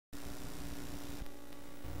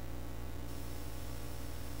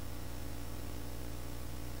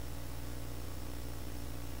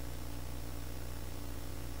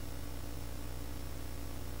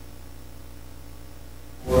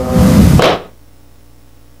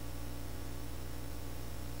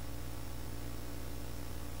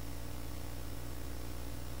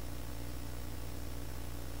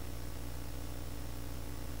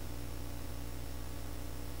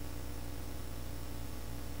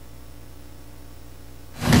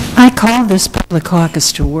Call this public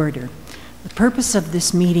caucus to order. The purpose of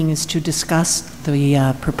this meeting is to discuss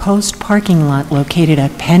the proposed parking lot located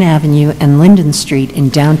at Penn Avenue and Linden Street in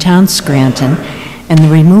downtown Scranton and the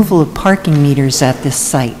removal of parking meters at this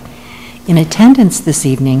site. In attendance this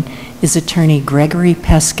evening is attorney Gregory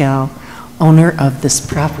Pascal, owner of this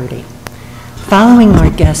property. Following our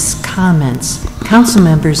guests' comments, council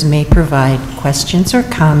members may provide questions or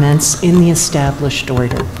comments in the established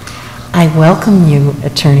order. I welcome you,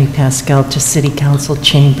 Attorney Pascal, to City Council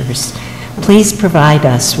chambers. Please provide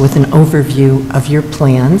us with an overview of your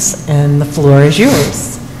plans, and the floor is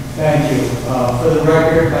yours. Thank you. For the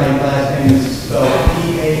record, my last name is spelled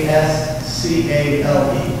P-A-S-C-A-L-E.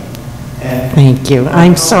 Thank you.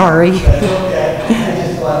 I'm sorry. That's okay. I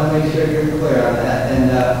just want to make sure you're clear on that.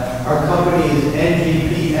 And our company is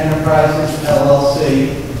NGP Enterprises,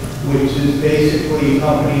 LLC, which is basically a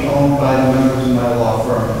company owned by the members of my law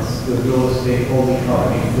firm. It's the real estate holding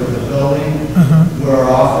company for the building, where our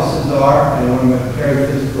offices are, and where Care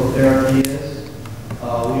Physical Therapy is. We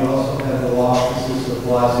also have the law offices of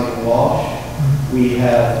Blasey and Walsh. We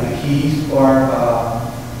have the Keys Bar,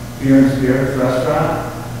 Beer and Spirits Restaurant.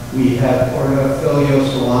 We have Portfolio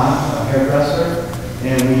Salon, a hairdresser,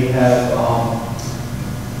 and we have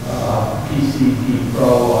PCP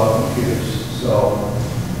Pro computers. So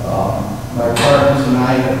my partners and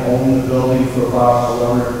I have owned the building for about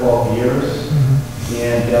 11 or 12 years.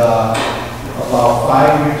 And about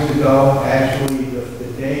 5 years ago, actually the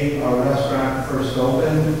day our restaurant first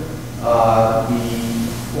opened, the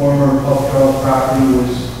former hotel property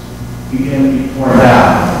began to be torn down.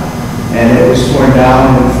 And it was torn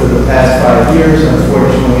down, and for the past 5 years,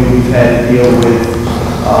 unfortunately, we've had to deal with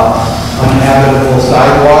uninhabitable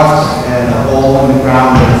sidewalks and a hole in the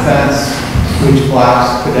ground and a fence which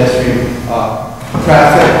blocks pedestrian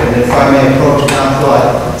traffic. And if I may approach council,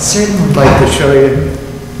 I'd certainly like to show you.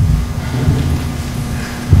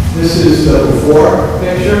 This is the before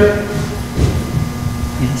picture.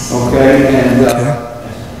 Yes. Okay, and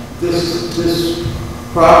this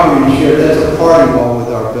property here, that's a party wall with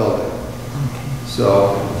our building.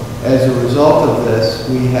 So, as a result of this,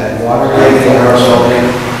 we had water getting in our building,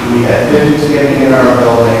 we had pigeons getting in our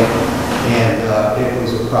building, and it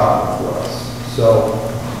was a problem for us. So,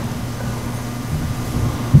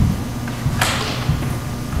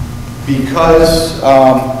 because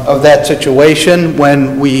of that situation,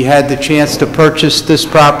 when we had the chance to purchase this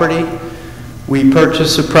property, we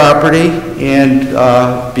purchased the property and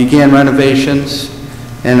began renovations.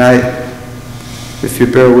 And if you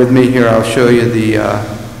bear with me here, I'll show you the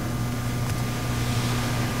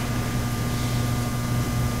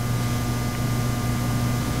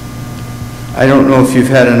I don't know if you've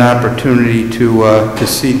had an opportunity to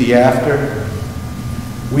see the after.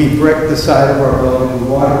 We bricked the side of our building.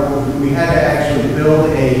 We had to actually build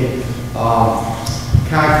a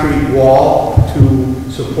concrete wall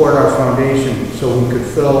to support our foundation so we could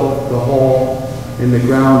fill the hole in the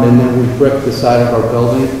ground, and then we bricked the side of our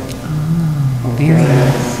building. Very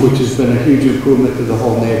nice. Which has been a huge improvement to the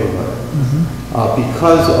whole neighborhood.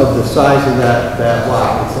 Because of the size of that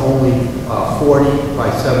lot, it's only 40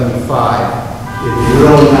 by 75. It's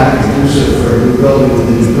really not conducive for a new building with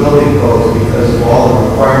the new building codes because of all the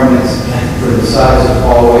requirements for the size of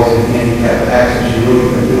hallways and handicap access. You really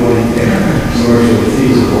couldn't do anything commercially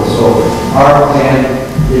feasible. So our plan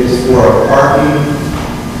is for a parking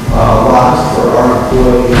lots for our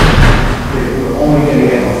employees. We're only going to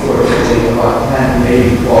get, unfortunately, about 10,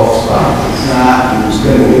 maybe 12 spots. It's not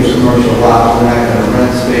going to be a commercial lot. We're not going to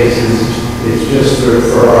rent spaces. It's just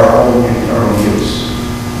for our own internal use.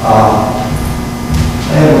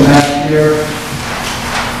 I have a map here.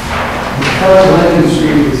 Because Linden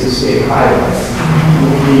Street is a state highway,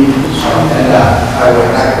 we need and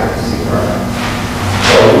highway occupancy permit.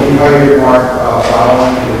 So we hired Mark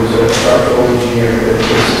Fowler, who was a structural engineer that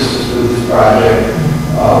assisted us with this project.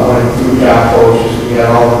 Went through job posters. We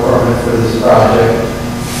got all the permits for this project.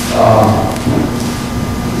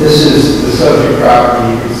 This is the subject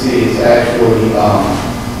property. You can see it's actually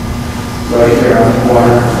right here on the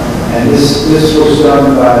corner. And this was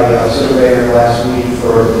done by a surveyor last week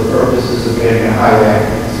for the purposes of getting a highway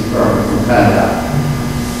occupancy permit from PennDOT.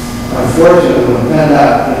 Unfortunately, when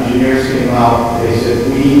PennDOT engineers came out, they said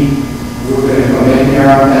we're going to come in here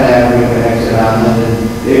on Penn Avenue and exit on Linden.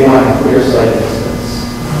 They want a clear sight distance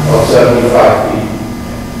of 75 feet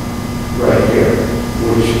right here,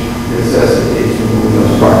 which necessitates removing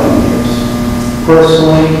those parking meters.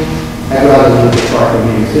 Personally, I'd rather leave the parking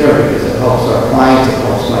meters there because it helps our clients, it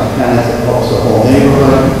helps my tenants, it helps the whole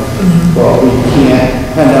neighborhood. But we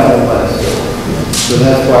can't, PennDOT won't let us do it. So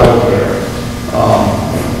that's why we're here.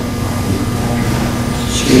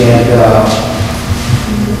 And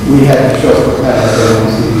And we had to show the kind of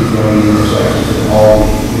everyone see these joining intersections and all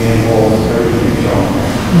the manholes, everything shown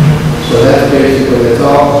there. So that's basically, that's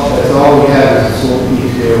all we have is this little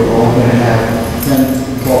piece here. We're only going to have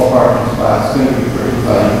 10, 12 parking spots. It's going to be pretty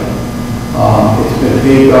tight. It's been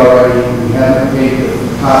paved already. We haven't paved the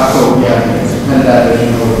top coat yet. It's PennDOT, as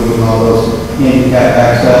you know, we're doing all those handicap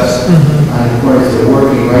access. And of course, they're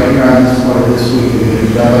working right here on this corner this week. We're going to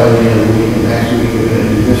be done by the end of the week, and next week we're going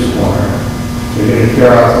to do this corner. They're going to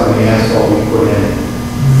tear out some of the asphalt we put in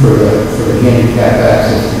for the handicap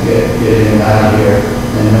access to get in and out of here.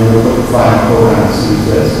 And then we'll put the final coat on as soon as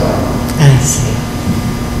that's done. I see.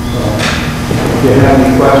 So, if you have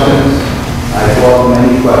any questions, I welcome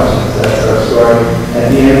any questions. That's our story.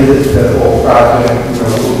 At the end of this whole project, we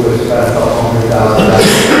will spend about $100,000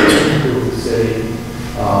 to improve the city.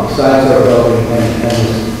 Besides our building and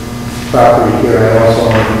this property here, I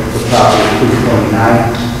also own the property 229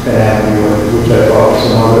 Penn Avenue, which I bought with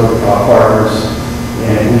some other partners,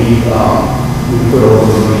 and we put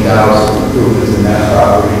over $1 million improvements in that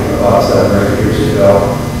property about 7 or 8 years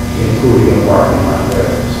ago, including a parking lot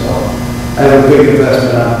there. So I have a big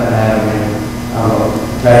investment on Penn Avenue. I'm a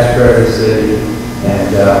taxpayer of the city, and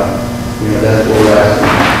that's what we're asking.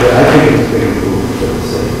 But I think it's a big improvement for the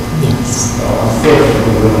city. Yes. So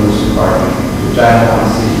unfortunately, we're going to lose some parking, which I don't want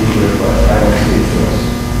to see either, but I don't see it for us.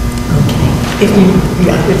 Okay.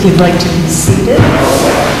 If you'd like to be seated.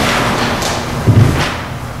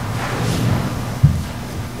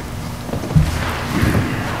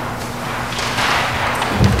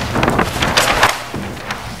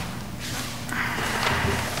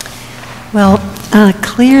 Well,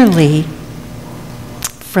 clearly,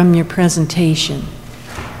 from your presentation,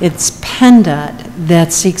 it's PennDOT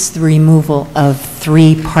that seeks the removal of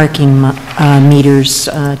 3 parking meters,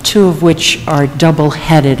 2 of which are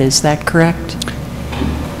double-headed. Is that correct?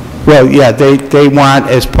 Well, yeah, they want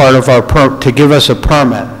as part of our to give us a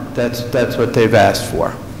permit. That's what they've asked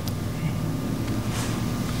for.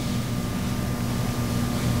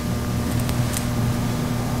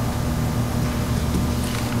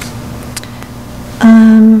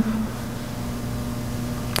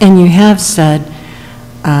 And you have said,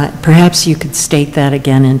 perhaps you could state that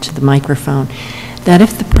again into the microphone, that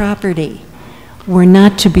if the property were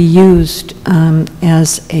not to be used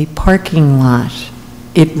as a parking lot,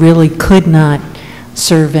 it really could not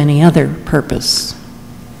serve any other purpose.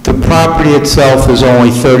 The property itself is only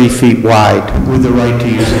 30 feet wide with the right to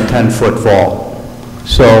use a 10-foot vault.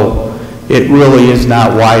 So it really is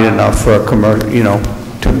not wide enough for a commercial,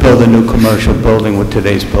 to build a new commercial building with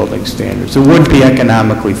today's building standards. It wouldn't be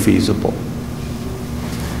economically feasible.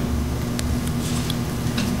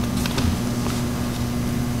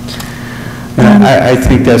 And I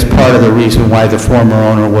think that's part of the reason why the former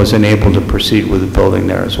owner wasn't able to proceed with the building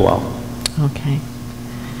there as well. Okay.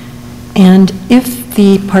 And if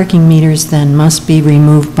the parking meters then must be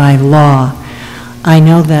removed by law, I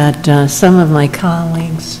know that some of my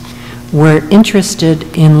colleagues were interested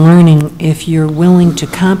in learning if you're willing to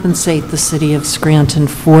compensate the city of Scranton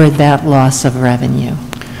for that loss of revenue.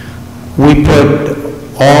 We put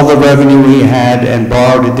all the revenue we had and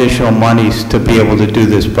borrowed additional monies to be able to do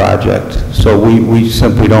this project. So we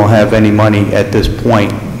simply don't have any money at this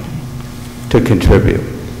point to contribute.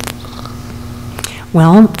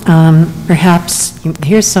 Well, perhaps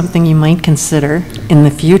here's something you might consider in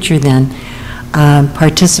the future then.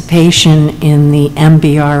 Participation in the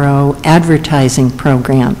MBRO advertising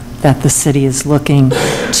program that the city is looking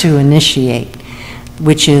to initiate,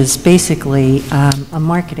 which is basically a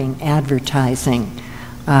marketing advertising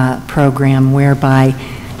program whereby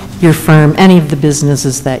your firm, any of the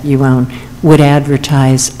businesses that you own, would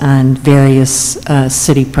advertise on various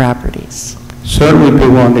city properties. Certainly be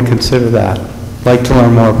willing to consider that. I'd like to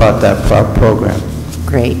learn more about that program.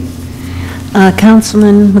 Great.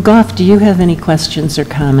 Councilman McGough, do you have any questions or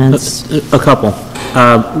comments? A couple.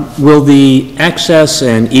 Will the access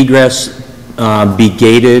and egress be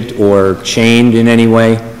gated or chained in any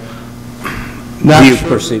way?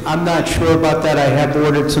 I'm not sure about that. I have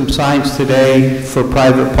ordered some signs today for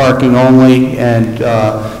private parking only, and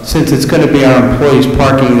since it's going to be our employees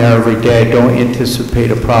parking there every day, I don't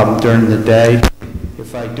anticipate a problem during the day.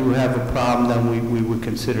 If I do have a problem, then we would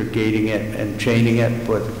consider gating it and chaining it,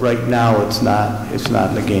 but right now it's not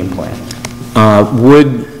in the game plan.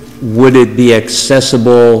 Would it be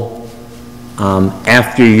accessible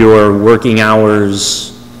after your working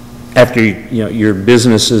hours, after your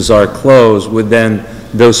businesses are closed? Would then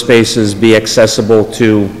those spaces be accessible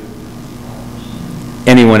to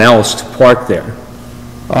anyone else to park there?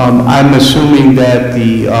 I'm assuming that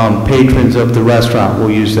the patrons of the restaurant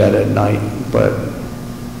will use that at night, but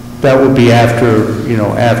That would be after,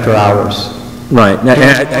 after hours. Right,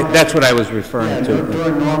 that's what I was referring to.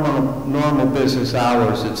 During normal business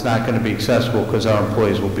hours, it's not going to be accessible because our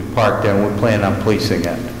employees will be parked there, and we're planning on policing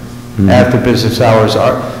it. After business hours,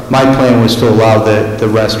 my plan was to allow the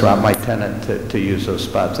restaurant, my tenant, to use those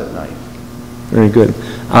spots at night. Very good.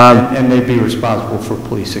 And they'd be responsible for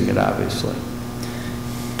policing it, obviously.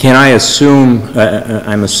 Can I assume,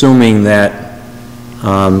 I'm assuming that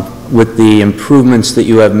with the improvements that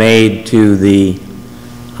you have made to the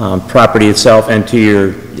property itself and to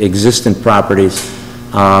your existing properties,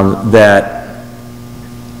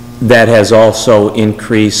 that has also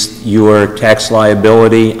increased your tax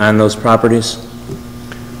liability on those properties?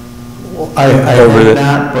 Well, I hope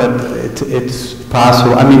not, but it's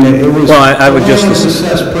possible. I mean, it was, well, I would just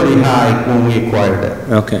assessed pretty high when we acquired it.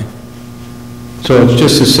 Okay. So it's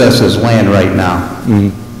just assessed as land right now.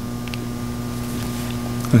 Mm-hmm.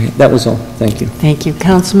 Okay, that was all. Thank you. Thank you.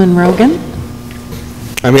 Councilman Rogan?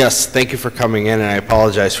 Yes, thank you for coming in, and I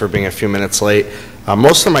apologize for being a few minutes late.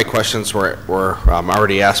 Most of my questions were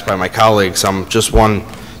already asked by my colleagues. Just one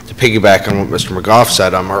to piggyback on what Mr. McGough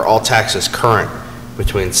said. Are all taxes current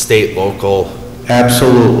between state, local?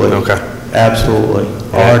 Absolutely. Okay. Absolutely.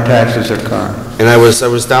 All our taxes are current. And I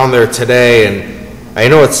was down there today, and I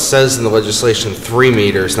know it says in the legislation 3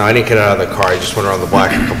 meters. Now, I didn't get out of the car. I just went around the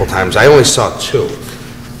block a couple times. I only saw 2.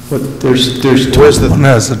 But there's two, Where's the, One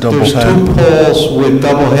has a double there's head. 2 poles with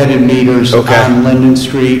double-headed meters Okay. on Linden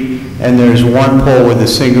Street, and there's 1 pole with a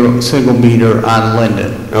single meter on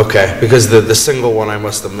Linden. okay, because the single one I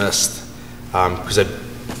must have missed, because I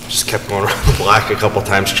just kept going around the block a couple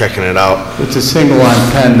times checking it out. It's a single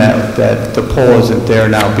on 10 that the pole isn't there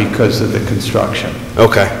now because of the construction.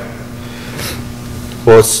 Okay.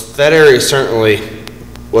 Well, that area certainly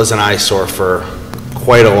was an eyesore for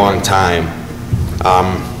quite a long time.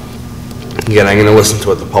 Again, I'm going to listen to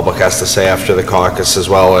what the public has to say after the caucus as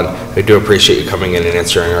well, and I do appreciate you coming in and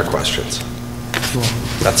answering our questions.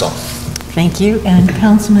 That's all. Thank you. And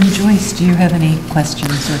Councilman Joyce, do you have any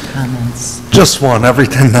questions or comments? Just one.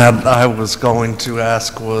 Everything that I was going to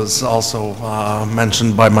ask was also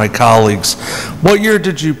mentioned by my colleagues. What year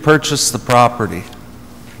did you purchase the property?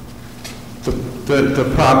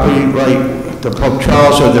 The property, right, the Pope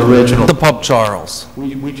Charles or the original? The Pub Charles.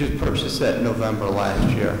 We just purchased that in November last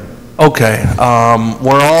year. Okay.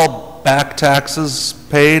 Were all back taxes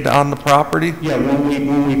paid on the property? Yeah,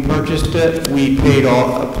 when we purchased it, we paid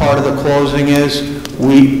all, part of the closing is,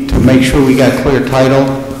 to make sure we got clear title,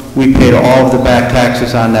 we paid all of the back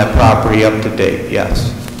taxes on that property up to date,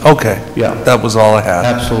 yes. Okay. Yeah. That was all I had.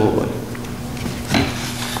 Absolutely.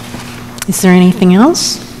 Is there anything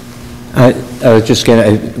else? I was just going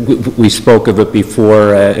to, we spoke of it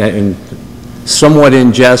before, and somewhat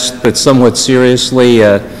in jest, but somewhat seriously,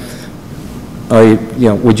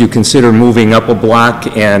 would you consider moving up a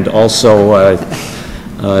block and also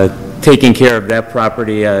taking care of that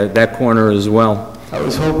property, that corner as well? I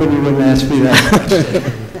was hoping you wouldn't ask me that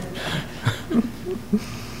question.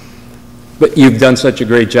 But you've done such a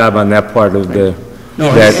great job on that part of the,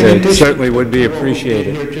 that certainly would be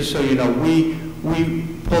appreciated. Here, just so you know, we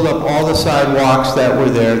pulled up all the sidewalks that were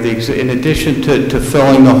there. In addition to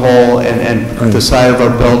filling the hole and the side of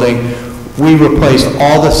our building, we replaced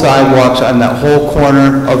all the sidewalks on that whole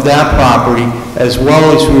corner of that property, as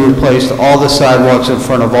well as we replaced all the sidewalks in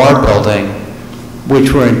front of our building,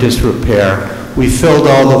 which were in disrepair. We filled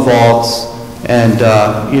all the vaults, and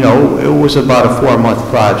it was about a 4-month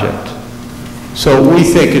project. So we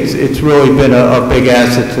think it's really been a big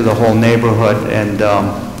asset to the whole neighborhood, and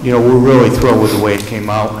we're really thrilled with the way it came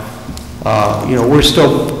out.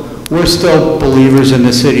 We're still believers in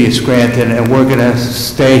the city of Scranton, and we're going to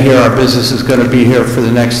stay here. Our business is going to be here for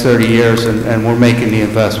the next 30 years, and we're making the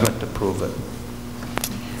investment to prove it.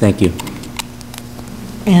 Thank you.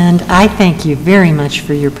 And I thank you very much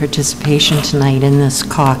for your participation tonight in this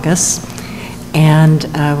caucus.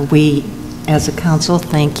 And we, as a council,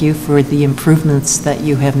 thank you for the improvements that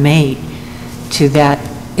you have made to that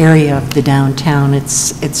area of the downtown.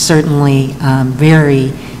 It's certainly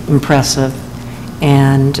very impressive.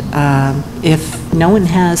 And if no one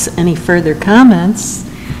has any further comments,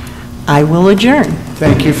 I will adjourn.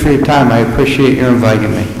 Thank you for your time. I appreciate your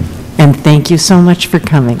inviting me. And thank you so much for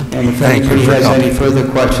coming. And if anybody has any further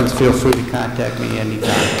questions, feel free to contact me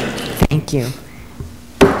anytime. Thank you.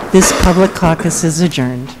 This public caucus is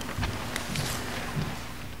adjourned.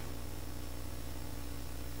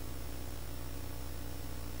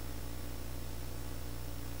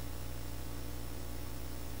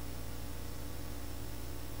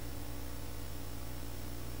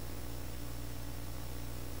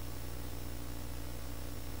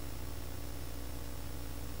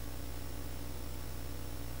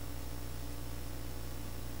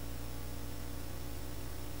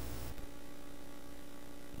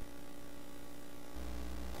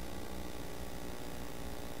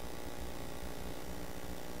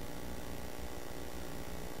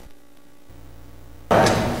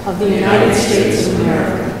 of the United States of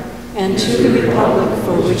America and to the republic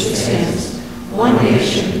for which it stands, one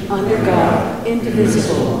nation, under God,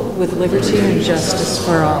 indivisible, with liberty and justice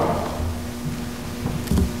for all.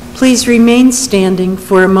 Please remain standing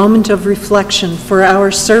for a moment of reflection for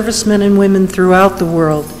our servicemen and women throughout the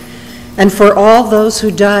world and for all those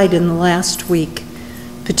who died in the last week,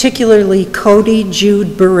 particularly Cody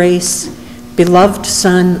Jude Barrace, beloved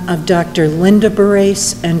son of Dr. Linda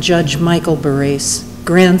Barrace and Judge Michael Barrace,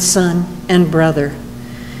 grandson and brother.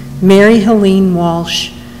 Mary Helene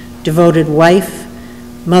Walsh, devoted wife,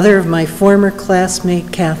 mother of my former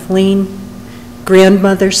classmate Kathleen,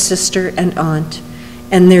 grandmother, sister, and aunt,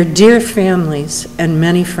 and their dear families and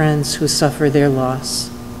many friends who suffer their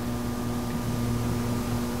loss.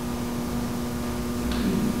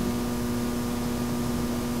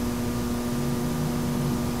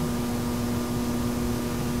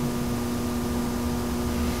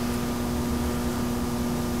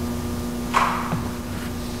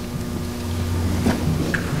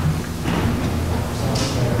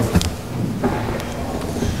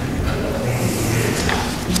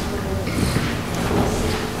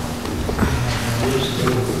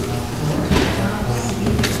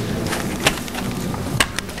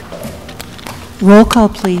 Roll call,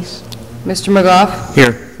 please. Mr. McGough?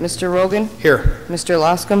 Here. Mr. Rogan? Here. Mr.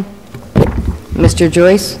 Loscom? Mr.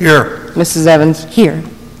 Joyce? Here. Mrs. Evans? Here.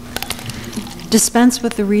 Dispense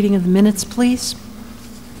with the reading of the minutes, please.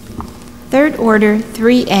 Third order,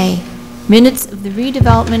 3A, minutes of the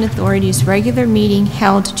Redevelopment Authority's regular meeting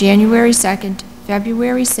held January 2nd,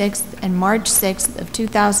 February 6th, and March 6th of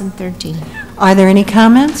 2013. Are there any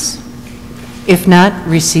comments? If not,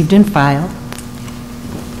 received and filed.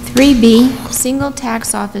 3B, single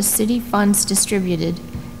tax office city funds distributed,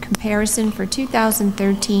 comparison for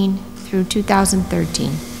 2013 through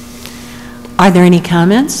 2013. Are there any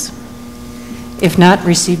comments? If not,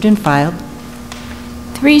 received and filed.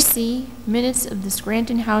 3C, minutes of the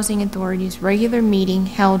Scranton Housing Authority's regular meeting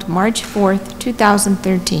held March 4th,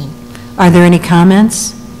 2013. Are there any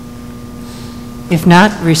comments? If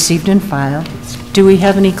not, received and filed. Do we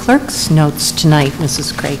have any clerk's notes tonight,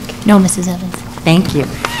 Mrs. Craik? No, Mrs. Evans. Thank you.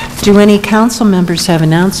 Do any council members have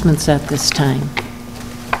announcements at this time?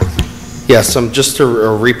 Yes, just to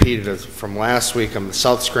repeat it from last week, the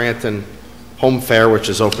South Scranton Home Fair, which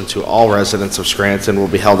is open to all residents of Scranton, will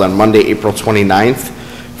be held on Monday, April 29th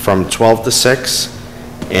from 12 to 6.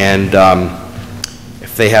 And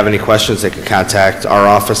if they have any questions, they can contact our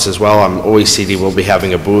office as well. OECD will be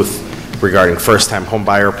having a booth regarding first-time home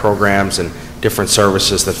buyer programs and different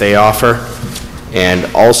services that they offer. And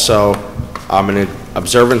also, in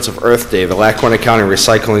observance of Earth Day, the Lackawanna County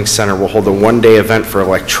Recycling Center will hold a one-day event for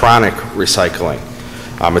electronic recycling.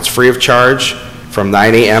 It's free of charge from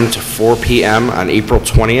 9 a.m. to 4 p.m. on April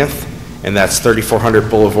 20th, and that's 3400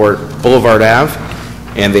 Boulevard Ave,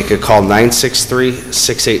 and they could call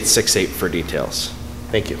 963-6868 for details.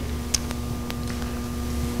 Thank you.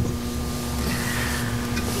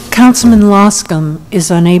 Councilman Loscom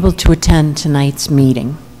is unable to attend tonight's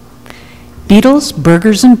meeting. Beatles,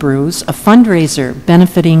 Burgers and Brews, a fundraiser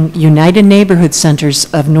benefiting United Neighborhood Centers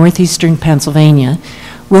of Northeastern Pennsylvania,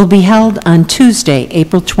 will be held on Tuesday,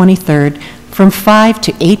 April 23rd from 5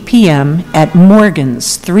 to 8 p.m. at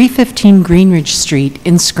Morgan's, 315 Greenridge Street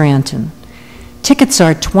in Scranton. Tickets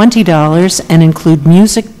are $20 and include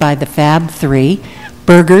music by the Fab Three,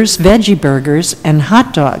 burgers, veggie burgers, and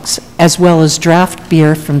hot dogs, as well as draft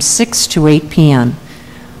beer from 6 to 8 p.m.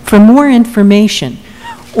 For more information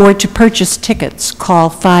or to purchase tickets, call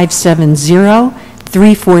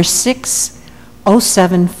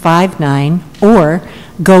 570-346-0759 or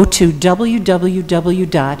go to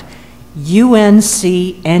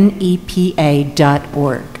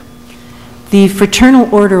www.uncnepa.org. The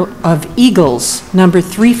Fraternal Order of Eagles, number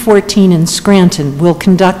 314 in Scranton, will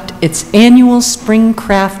conduct its annual Spring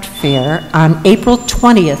Craft Fair on April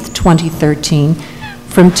 20th, 2013,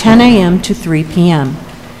 from 10 a.m. to 3 p.m.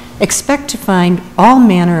 Expect to find all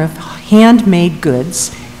manner of handmade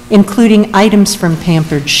goods, including items from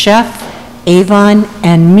Pampered Chef, Avon,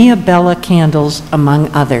 and Mia Bella candles,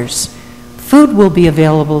 among others. Food will be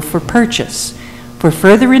available for purchase. For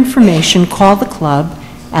further information, call the club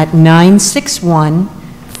at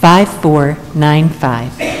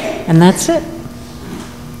 961-5495. And that's it.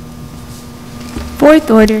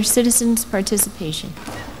 Fourth order, citizens' participation.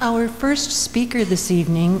 Our first speaker this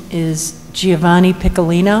evening is Giovanni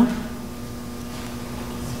Piccolino.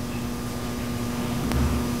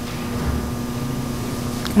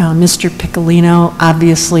 Mr. Piccolino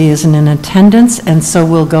obviously isn't in attendance, and so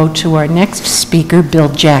we'll go to our next speaker, Bill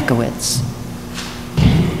Jackowitz.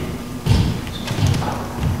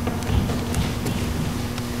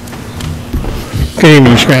 Good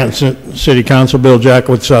evening, Scranton City Council. Bill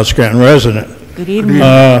Jackowitz, South Scranton resident. Good evening.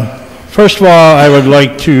 First of all, I would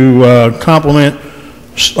like to compliment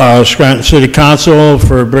Scranton City Council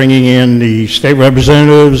for bringing in the state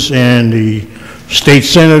representatives and the state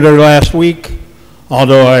senator last week,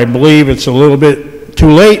 although I believe it's a little bit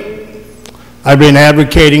too late. I've been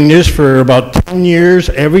advocating this for about 10 years,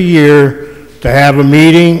 every year, to have a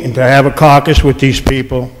meeting and to have a caucus with these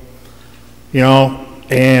people, you know,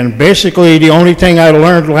 and basically the only thing I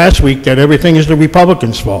learned last week that everything is the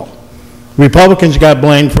Republicans' fault. Republicans got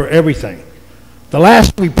blamed for everything. The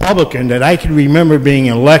last Republican that I can remember being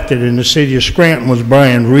elected in the city of Scranton was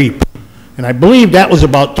Brian Reap, and I believe that was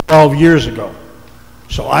about 12 years ago.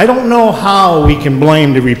 So I don't know how we can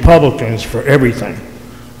blame the Republicans for everything.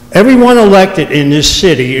 Everyone elected in this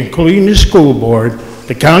city, including the school board,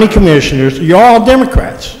 the county commissioners, you're all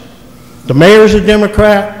Democrats. The mayor's a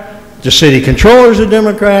Democrat, the city controller's a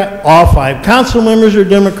Democrat, all 5 council members are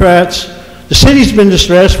Democrats. The city's been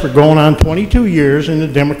distressed for going on 22 years, and the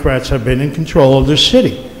Democrats have been in control of this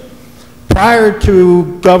city. Prior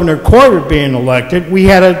to Governor Corbett being elected, we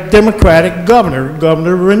had a Democratic governor,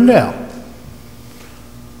 Governor Rendell.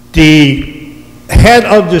 The head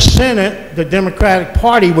of the Senate, the Democratic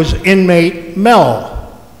Party, was inmate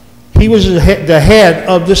Mello. He was the head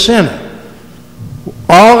of the Senate.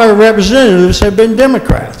 All our representatives have been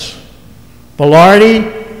Democrats.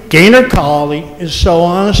 Velarde, Gaynor-Colley, and so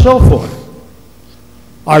on and so forth.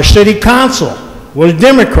 Our city council was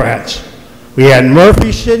Democrats. We had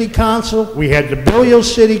Murphy City Council, we had DeBilio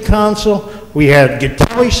City Council, we had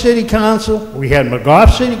Gatelli City Council, we had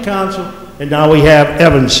McGough City Council, and now we have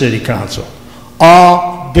Evans City Council.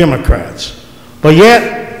 All Democrats. But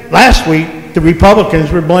yet, last week, the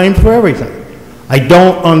Republicans were blamed for everything. I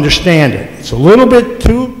don't understand it. It's a little bit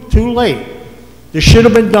too late. This should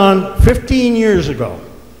have been done 15 years ago.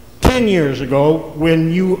 10 years ago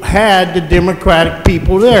when you had the Democratic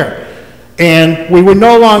people there. And we would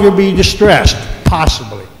no longer be distressed,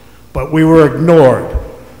 possibly, but we were ignored.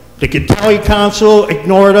 The Gatelli Council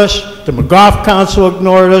ignored us, the McGough Council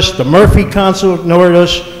ignored us, the Murphy Council ignored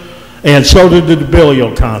us, and so did the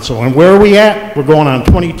DeBilio Council. And where are we at? We're going on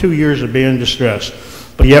 22 years of being distressed,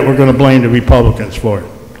 but yet we're going to blame the Republicans for it.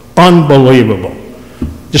 Unbelievable.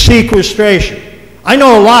 The sequestration. I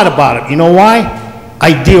know a lot about it. You know why?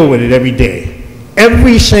 I deal with it every day.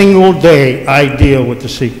 Every single day I deal with the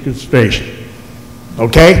sequestration.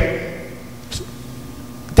 Okay?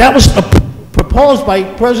 That was proposed by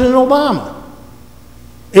President Obama.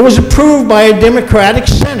 It was approved by a Democratic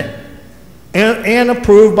Senate and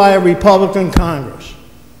approved by a Republican Congress.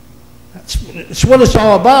 That's what it's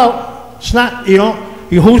all about. It's not, you know,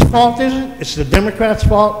 whose fault is it? It's the Democrats'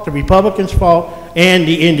 fault, the Republicans' fault, and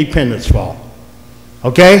the independents' fault.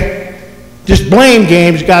 Okay? This blame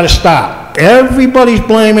game's got to stop. Everybody's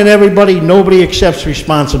blaming everybody. Nobody accepts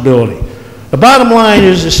responsibility. The bottom line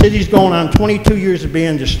is the city's going on 22 years of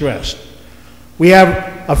being distressed. We have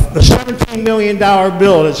a $17 million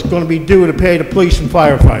bill that's going to be due to pay the police and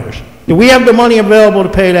firefighters. Do we have the money available to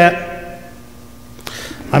pay that?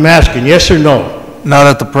 I'm asking, yes or no? Not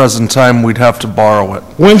at the present time. We'd have to borrow it.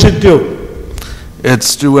 When's it due?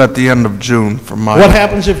 It's due at the end of June from my... What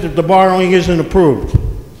happens if the borrowing isn't approved?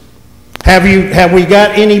 Have we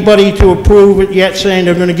got anybody to approve it yet saying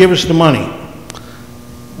they're going to give us the money?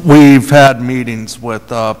 We've had meetings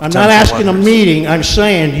with I'm not asking a meeting. I'm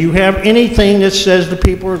saying, do you have anything that says the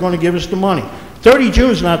people are going to give us the money? 30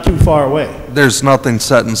 June's not too far away. There's nothing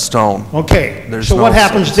set in stone. Okay. There's so no what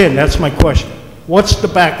happens then? That's my question. What's the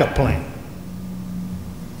backup plan?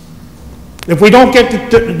 If we don't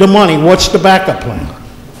get the money, what's the backup plan?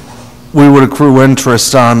 We would accrue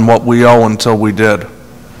interest on what we owe until we did.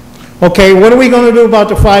 Okay, what are we going to do about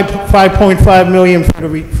the $5.5 million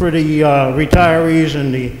for the retirees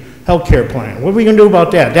and the health care plan? What are we going to do about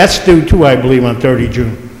that? That's due too, I believe, on 30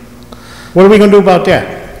 June. What are we going to do about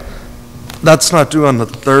that? That's not due on the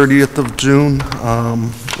 30th of June.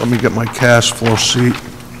 Let me get my cash flow sheet.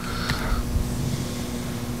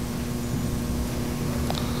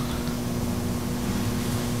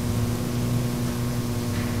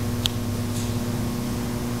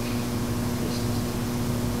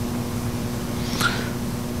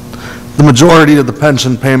 The majority of the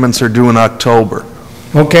pension payments are due in October.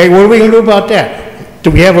 Okay, what are we going to do about that?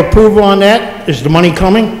 Do we have approval on that? Is the money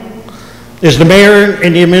coming? Is the mayor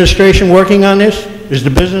and the administration working on this? Is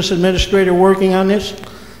the business administrator working on this?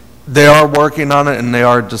 They are working on it, and they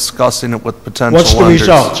are discussing it with potential lenders. What's the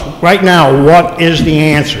results? Right now, what is the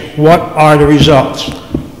answer? What are the results?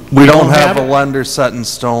 We don't have a lender set in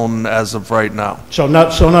stone as of right now. So in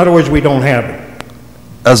other words, we don't have it?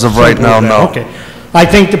 As of right now, no. Okay. I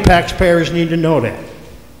think the taxpayers need to know that.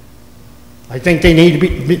 I think they need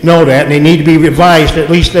to know that, and they need to be revised at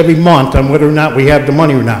least every month on whether or not we have the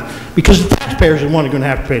money or not. Because the taxpayers are the one who's going to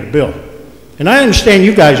have to pay the bill. And I understand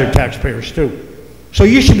you guys are taxpayers too. So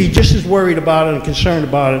you should be just as worried about it and concerned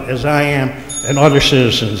about it as I am and other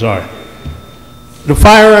citizens are. The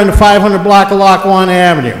fire on the 500 block of Lackawanna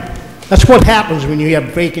Avenue. That's what happens when you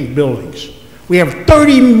have vacant buildings. We have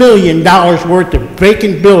 $30 million worth of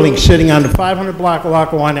vacant buildings sitting on the 500 block of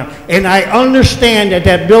Lackawanna, and I understand that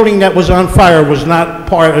that building that was on fire was not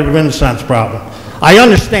part of the Renaissance problem. I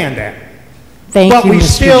understand that. Thank you, But we Mr.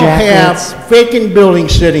 still Jacklitz. have vacant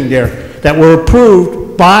buildings sitting there that were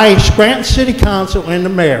approved by Scranton City Council and the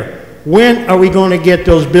mayor. When are we going to get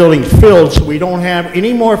those buildings filled so we don't have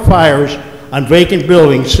any more fires on vacant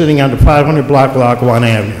buildings sitting on the 500 block of Lackawanna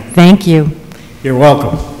Avenue? Thank you. You're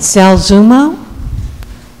welcome. Sal Zumo?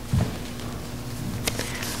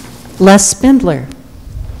 Les Spindler?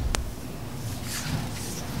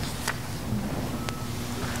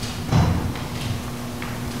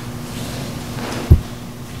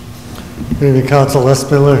 Good evening, Council. Les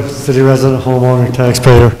Spindler, city resident, homeowner,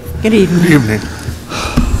 taxpayer. Good evening. Good evening.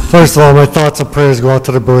 First of all, my thoughts and prayers go out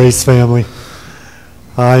to the Brace family.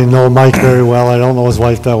 I know Mike very well. I don't know his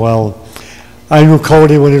wife that well. I knew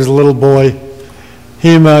Cody when he was a little boy.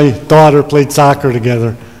 He and my daughter played soccer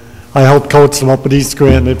together. I helped coach them up at East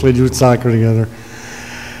Scranton. They played youth soccer together.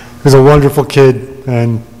 He was a wonderful kid,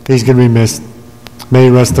 and he's going to be missed. May he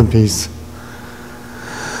rest in peace.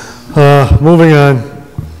 Moving on.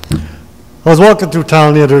 I was walking through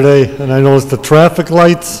town the other day, and I noticed the traffic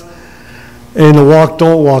lights and the walk,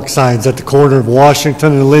 don't walk signs at the corner of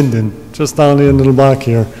Washington and Linden, just down the end of the block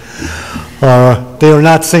here. They are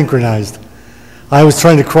not synchronized. I was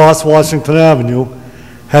trying to cross Washington Avenue,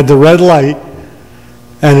 had the red light,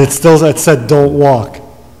 and it said don't walk.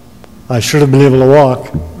 I should have been able to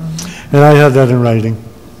walk. And I have that in writing.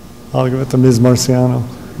 I'll give it to Ms. Marciano.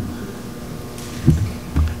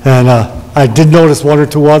 And I did notice one or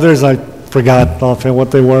two others. I forgot offhand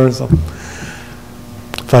what they were. So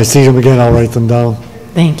if I see them again, I'll write them down.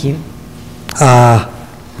 Thank you.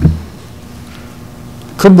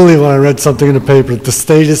 Couldn't believe when I read something in the paper that the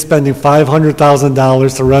state is spending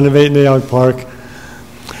 $500,000 to renovate Nayog Park.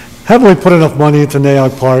 Haven't we put enough money into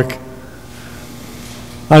Nayog Park?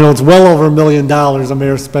 I know it's well over $1 million the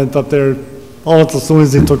mayor spent up there almost as soon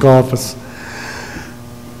as he took office.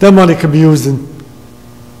 That money could be used and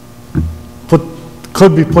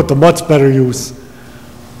could be put to much better use.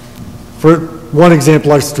 For one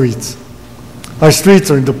example, our streets. Our streets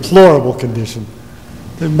are in deplorable condition.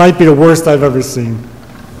 It might be the worst I've ever seen.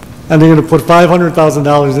 And they're going to put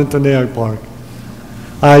 $500,000 into Nayog Park.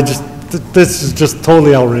 This is just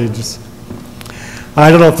totally outrageous. I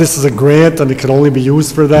don't know if this is a grant and it can only be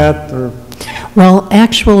used for that, or... Well,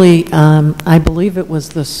 actually, I believe it was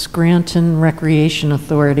the Scranton Recreation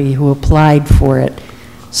Authority who applied for it.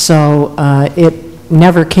 So it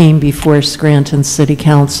never came before Scranton City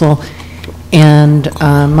Council. And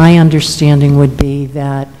my understanding would be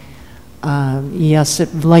that, yes,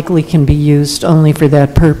 it likely can be used only for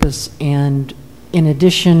that purpose. And in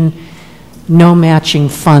addition, no matching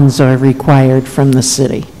funds are required from the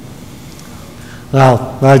city.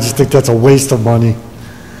 Well, I just think that's a waste of money.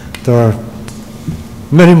 There are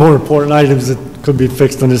many more important items that could be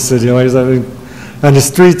fixed in this city. And the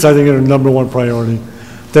streets, I think, are the #1 priority.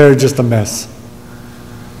 They're just a mess.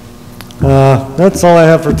 That's all I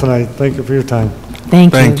have for tonight. Thank you for your time.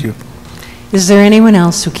 Thank you. Thank you. Is there anyone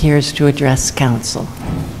else who cares to address council?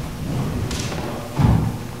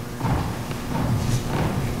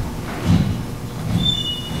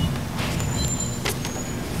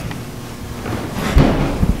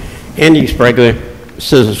 Andy Spregler,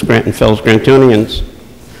 citizen of Scranton, fellow Scrantonians.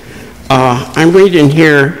 I'm reading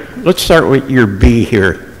here, let's start with your B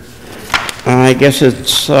here. I guess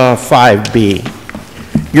it's 5B.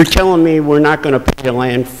 You're telling me we're not going to pay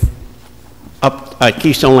a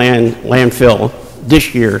Keystone landfill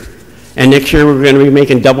this year, and next year we're going to be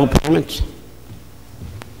making double payments?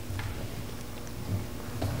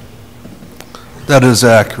 That is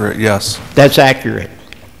accurate, yes. That's accurate.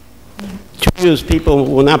 Two of those people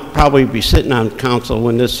will not probably be sitting on council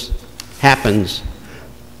when this happens.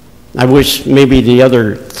 I wish maybe the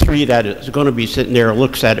other three that is going to be sitting there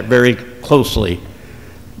looks at it very closely.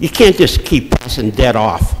 You can't just keep passing debt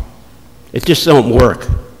off. It just don't work.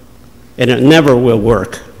 And it never will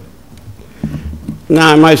work.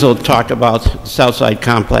 Now I might as well talk about Southside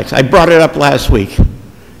Complex. I brought it up last week.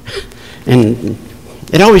 And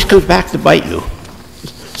it always comes back to bite you.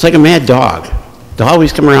 It's like a mad dog. They'll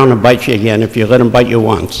always come around and bite you again if you let them bite you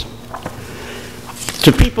once.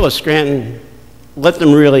 To people of Scranton, let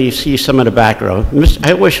them really see some of the background.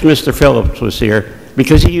 I wish Mr. Phillips was here,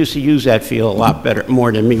 because he used to use that field a lot better,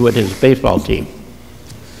 more than me with his baseball team.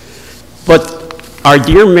 But our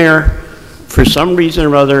dear mayor, for some reason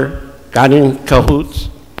or other, got in cahoots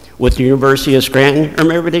with the University of Scranton.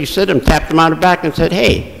 Remember, they said him, tapped him on the back and said,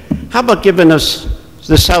 hey, how about giving us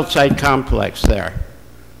the Southside complex there?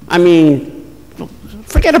 I mean,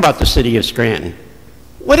 forget about the city of Scranton.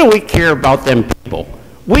 What do we care about them people?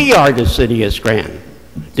 We are the city of Scranton.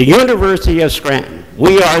 The University of Scranton.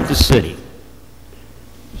 We are the city.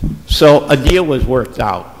 So a deal was worked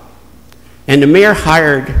out. And the mayor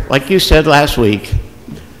hired, like you said last week,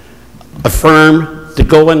 a firm to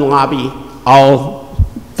go and lobby all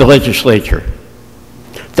the legislature.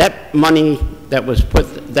 That money that was put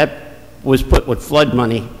with flood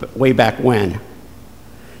money way back when.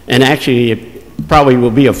 And actually, it probably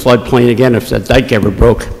will be a floodplain again if that dike ever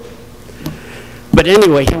broke. But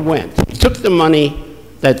anyway, he went. He took the money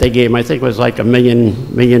that they gave him, I think it was like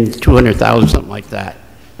 $1,200,000, something like that.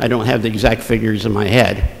 I don't have the exact figures in my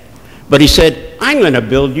head. But he said, I'm going to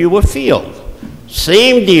build you a field.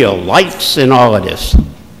 Same deal, lights and all of this.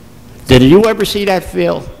 Did you ever see that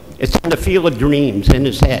field? It's in the field of dreams in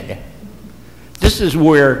his head. This is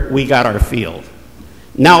where we got our field.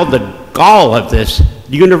 Now the gall of this,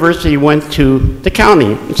 the university went to the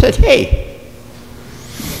county and said, hey,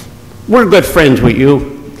 we're good friends with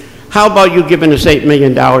you. How about you giving us $8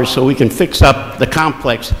 million so we can fix up the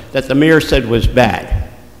complex that the mayor said was bad?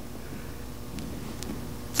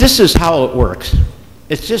 This is how it works.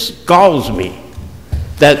 It just galls me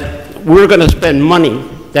that we're going to spend money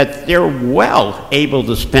that they're well able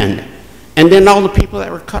to spend. And then all the people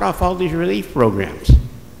that were cut off all these relief programs.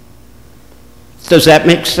 Does that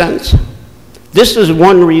make sense? This is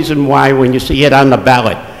one reason why when you see it on the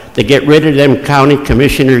ballot, to get rid of them county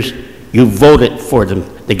commissioners, you voted for them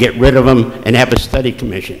to get rid of them and have a study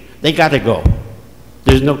commission. They got to go.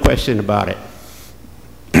 There's no question about it.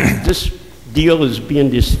 This deal is being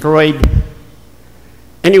destroyed.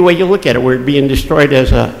 Any way you look at it, we're being destroyed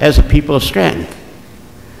as a people of Scranton.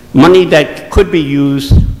 Money that could be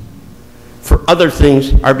used for other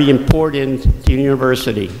things are being poured into the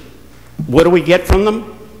university. What do we get from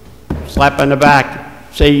them? Slap on the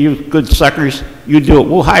back, say, you good suckers, you do it.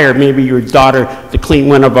 We'll hire maybe your daughter to clean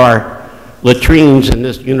one of our latrines in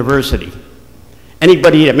this university.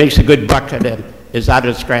 Anybody that makes a good buck at it is out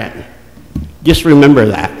of Scranton. Just remember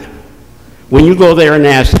that. When you go there and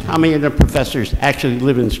ask how many of the professors actually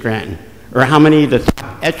live in Scranton, or how many of the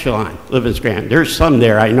top echelon live in Scranton, there's some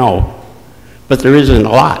there, I know, but there isn't a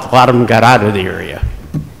lot. A lot of them got out of the area.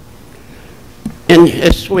 And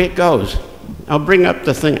it's the way it goes. I'll bring up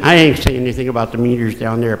the thing, I ain't saying anything about the meters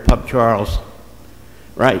down there at Pub Charles,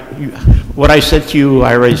 right? What I said to you,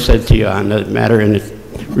 I already said to you on the matter, and it's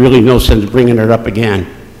really no sense bringing it up again.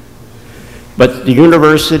 But the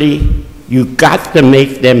university, you got to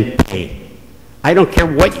make them pay. I don't care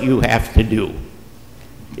what you have to do.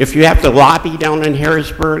 If you have to lobby down in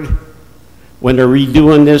Harrisburg, when they're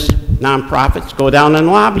redoing this, nonprofits, go down and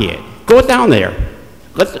lobby it. Go down there.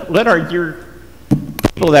 Let our dear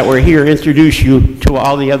people that were here introduce you to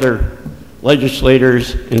all the other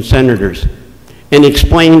legislators and senators and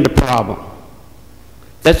explain the problem.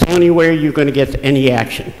 That's the only way you're going to get any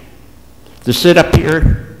action. To sit up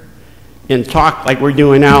here and talk like we're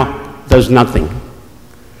doing now does nothing.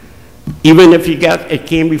 Even if it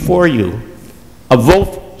came before you, a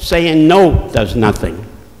vote saying no does nothing.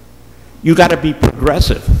 You got to be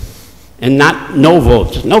progressive and not no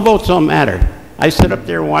votes. No votes don't matter. I sit up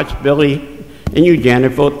there and watch Billy and you,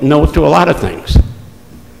 Janet, vote no to a lot of things.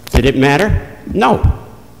 Did it matter? No.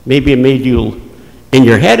 Maybe it made you, in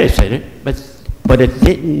your head it said it, but it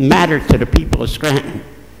didn't matter to the people of Scranton.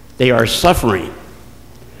 They are suffering.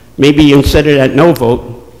 Maybe instead of that no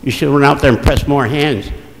vote, you should run out there and press more hands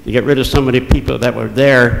to get rid of some of the people that were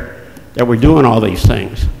there that were doing all these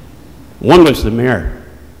things. One was the mayor.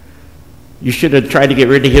 You should have tried to get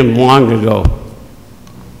rid of him long ago.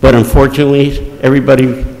 But unfortunately,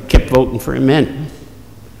 everybody kept voting for him in.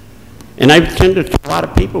 And I've attended to a lot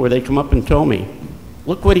of people where they come up and tell me,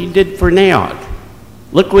 look what he did for NAOG.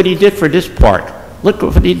 Look what he did for this park. Look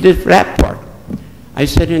what he did for that park. I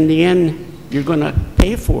said, in the end, you're going to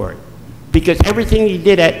pay for it. Because everything he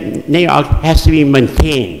did at NAOG has to be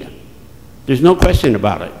maintained. There's no question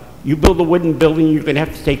about it. You build a wooden building, you're going to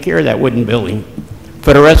have to take care of that wooden building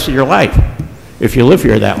for the rest of your life, if you live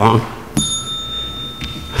here that long.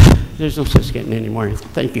 There's no sense getting any more.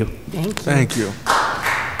 Thank you. Thank you.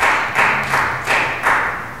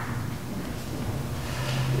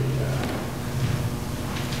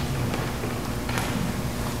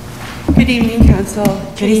 Good evening, Council.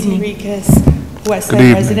 Good evening. Tracy Rikas. West Good Side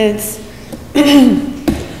evening. residents.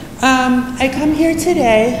 I come here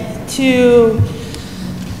today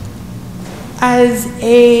as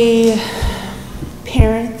a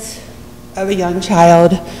parent of a young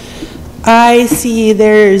child, I see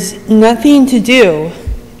there's nothing to do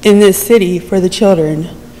in this city for the children.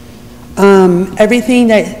 Everything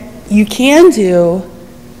that you can do,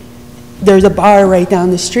 there's a bar right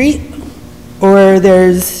down the street, or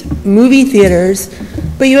there's movie theaters,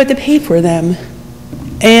 but you have to pay for them.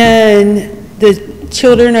 And the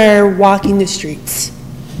children are walking the streets.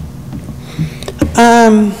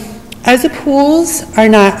 As the pools are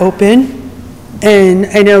not open, and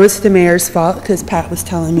I know it's the mayor's fault because Pat was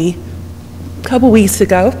telling me a couple weeks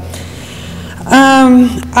ago,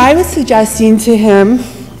 I was suggesting to him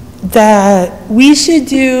that we should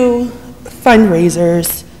do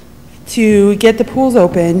fundraisers to get the pools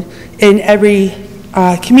open in every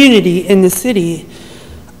community in the city.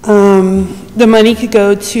 The money could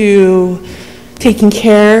go to taking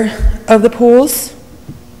care of the pools,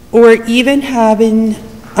 or even having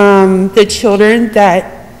the children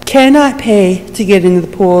that cannot pay to get into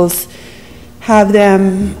the pools, have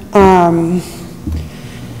them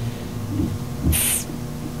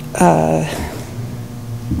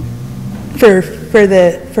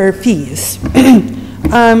for fees.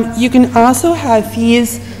 You can also have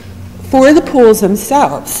fees for the pools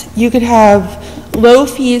themselves. You could have low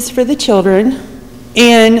fees for the children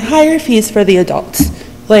and higher fees for the adults.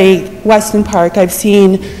 Like Weston Park, I've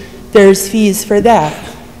seen there's fees for that.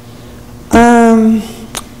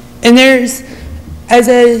 And there's, as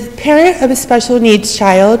a parent of a special needs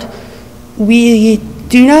child, we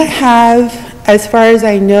do not have, as far as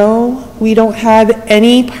I know, we don't have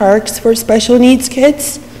any parks for special needs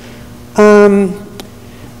kids.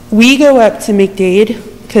 We go up to McDade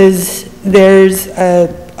because there's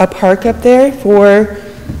a park up there for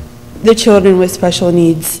the children with special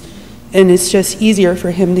needs, and it's just easier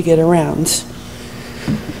for him to get around.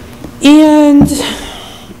 And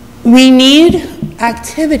we need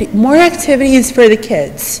more activities for the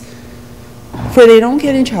kids, so they don't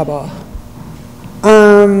get in trouble.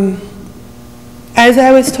 As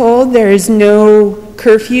I was told, there is no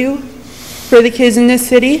curfew for the kids in this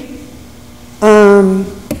city.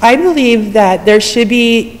 I believe that there should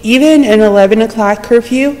be even an 11 o'clock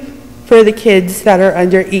curfew for the kids that are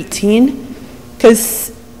under 18,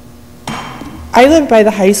 because I live by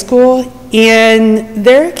the high school, and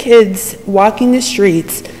there are kids walking the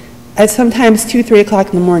streets at sometimes 2, 3 o'clock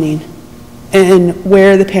in the morning, and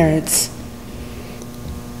where are the parents?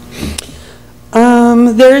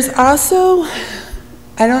 There's also,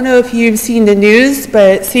 I don't know if you've seen the news,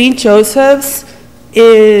 but St. Joseph's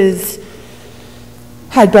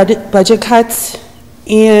had budget cuts,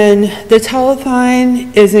 and the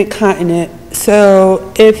telethon isn't cutting it.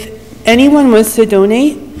 So if anyone wants to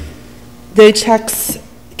donate, the checks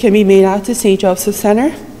can be made out to St. Joseph's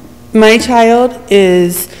Center. My child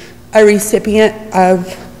is a recipient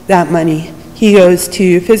of that money. He goes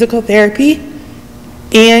to physical therapy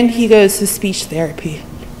and he goes to speech therapy.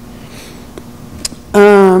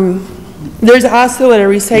 There's also a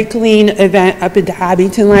recycling event up at the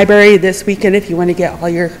Abington Library this weekend if you want to get all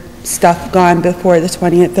your stuff gone before the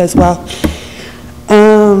 20th as well.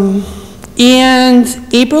 And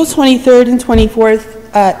April 23rd and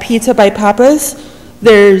 24th, Pizza by Papa's,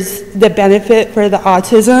 there's the benefit for the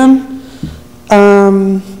autism.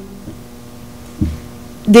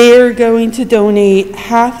 They're going to donate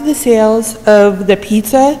half of the sales of the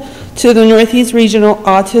pizza to the Northeast Regional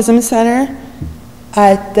Autism Center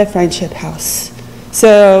at the Friendship House.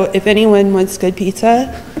 So if anyone wants good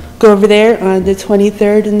pizza, go over there on the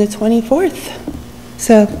 23rd and the 24th.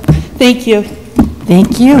 So, thank you.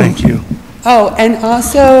 Thank you. Thank you. Oh, and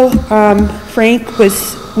also, Frank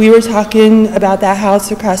we were talking about that house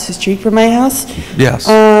across the street from my house. Yes.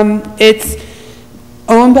 It's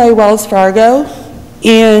owned by Wells Fargo,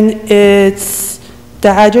 and the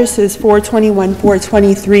address is 421,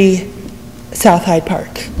 423 South Hyde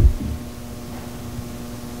Park.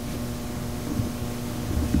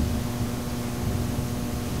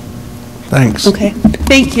 Thanks. Okay,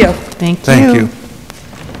 thank you. Thank you. Thank you.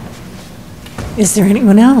 Is there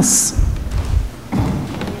anyone else?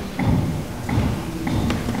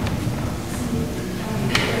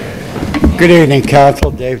 Good evening, Council.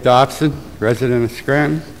 Dave Dobson, resident of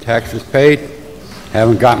Scranton, taxes paid.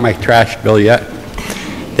 Haven't got my trash bill yet.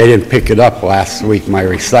 They didn't pick it up last week, my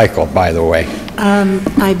recycle, by the way.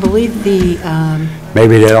 I believe Maybe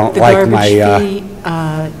they don't like my... garbage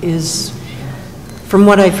fee is, from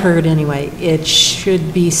what I've heard anyway, it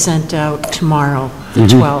should be sent out tomorrow, the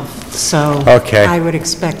 12th. So Okay. I would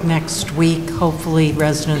expect next week, hopefully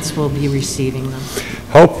residents will be receiving them.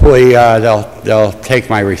 Hopefully, they'll take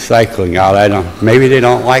my recycling out. Maybe they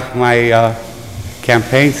don't like my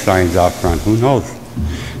campaign signs out front, who knows?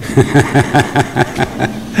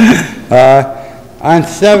 On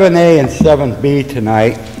 7A and 7B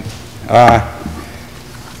tonight,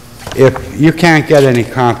 if you can't get any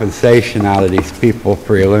compensation out of these people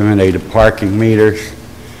for eliminated parking meters,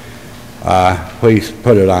 please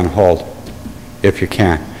put it on hold if you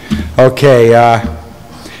can. Okay,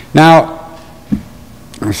 now,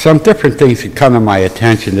 some different things that come to my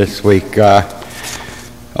attention this week.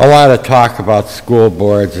 A lot of talk about school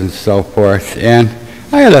boards and so forth, and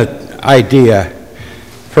I had an idea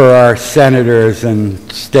for our senators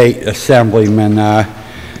and state assemblymen,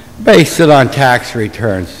 base it on tax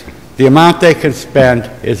returns. The amount they can spend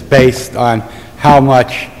is based on how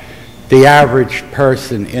much the average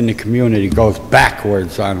person in the community goes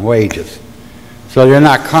backwards on wages. So you're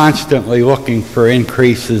not constantly looking for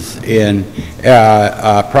increases in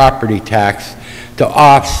property tax to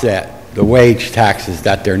offset the wage taxes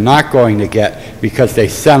that they're not going to get because they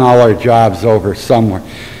sent all their jobs over somewhere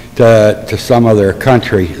to some other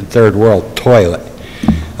country, third world toilet.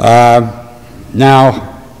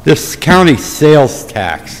 Now, this county sales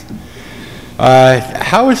tax,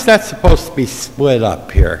 how is that supposed to be split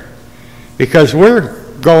up here? Because we're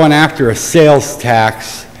going after a sales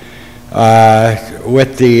tax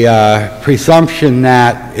with the presumption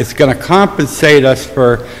that it's going to compensate us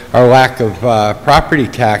for our lack of property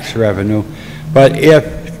tax revenue. But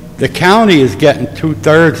if the county is getting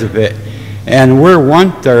 2/3 of it and we're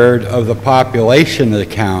 1/3 of the population of the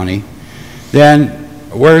county, then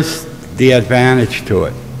where's the advantage to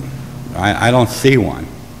it? I don't see one.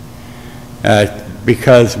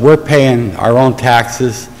 Because we're paying our own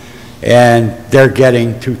taxes and they're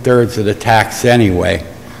getting 2/3 of the tax anyway,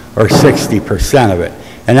 or 60% of it.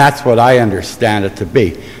 And that's what I understand it to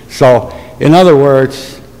be. So, in other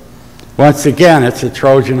words, once again, it's a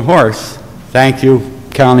Trojan horse. Thank you,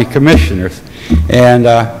 county commissioners. And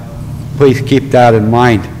please keep that in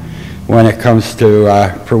mind when it comes to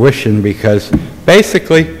fruition, because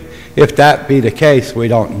basically, if that be the case, we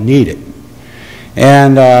don't need it.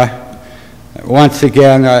 And once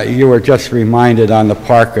again, you were just reminded on the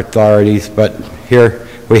park authorities, but here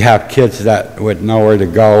we have kids that with nowhere to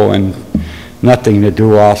go and nothing to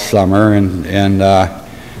do all summer, and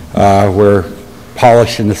we're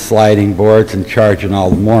polishing the sliding boards and charging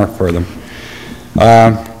all the more for them.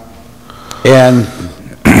 And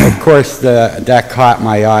of course, that caught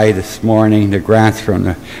my eye this morning, the grants for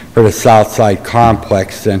the Southside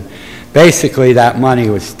Complex, and basically that money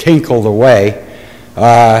was tinkled away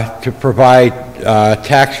to provide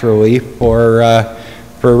tax relief for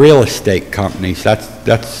real estate companies.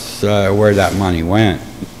 That's where that money went.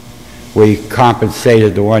 We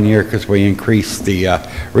compensated the 1 year because we increased the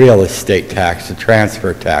real estate tax, the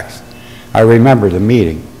transfer tax. I remember the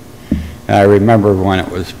meeting, and I remember when it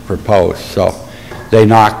was proposed. So they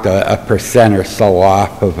knocked a % or so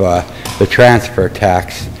off of the transfer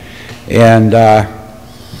tax, and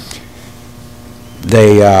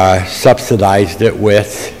they subsidized it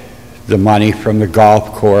with the money from the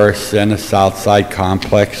golf course and the Southside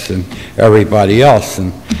Complex and everybody else,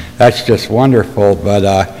 and that's just wonderful. But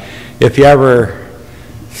if you ever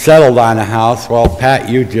settled on a house, well, Pat,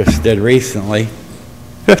 you just did recently,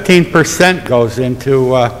 15% goes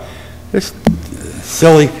into this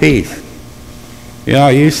silly fees. You know,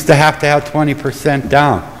 you used to have 20%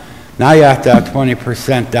 down. Now you have to have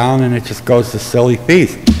 20% down, and it just goes to silly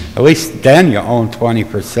fees. At least then you own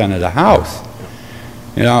 20% of the house.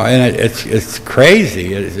 You know, and it's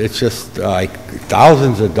crazy. It's just like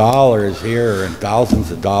thousands of dollars here and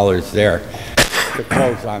thousands of dollars there to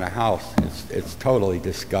close on a house. It's totally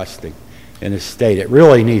disgusting in the state. It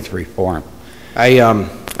really needs reform.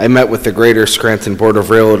 I met with the Greater Scranton Board of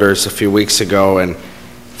Realtors a few weeks ago, and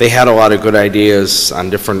they had a lot of good ideas on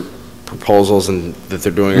different proposals and that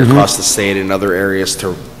they're doing across the state and other areas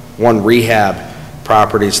to, one, rehab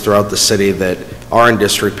properties throughout the city that are in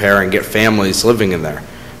disrepair and get families living in there,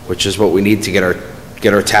 which is what we need to get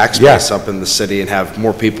our tax base up in the city and have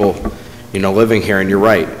more people, you know, living here. And you're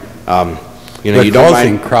right. You know, the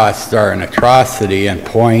closing costs are an atrocity, and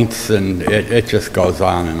points, and it just goes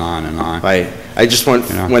on and on and on. I just went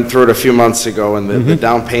through it a few months ago, and the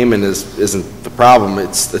down payment isn't the problem.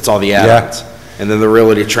 It's all the add-ons, and then the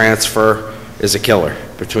realty transfer is a killer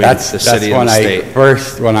between the city and the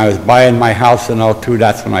state. When I was buying my house in '02,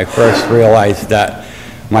 that's when I first realized that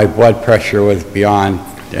my blood pressure was beyond,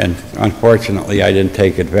 and unfortunately I didn't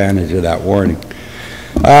take advantage of that warning.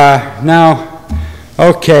 Now,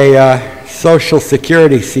 okay, Social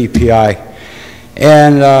Security CPI,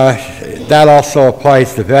 and that also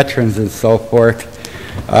applies to veterans and so forth.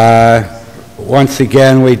 Once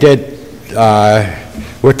again, we did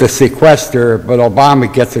with the sequester, but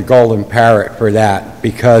Obama gets a golden parrot for that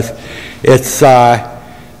because it's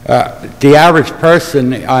the average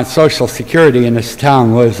person on Social Security in this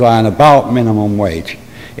town lives on about minimum wage.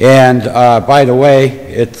 And by the way,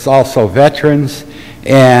 it's also veterans,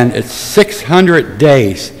 and it's 600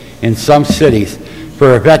 days in some cities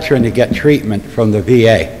for a veteran to get treatment from the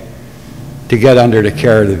VA, to get under the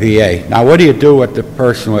care of the VA. Now, what do you do with the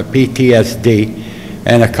person with PTSD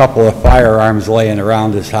and a couple of firearms laying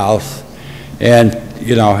around his house, and,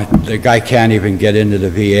 you know, the guy can't even get into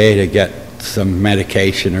the VA to get some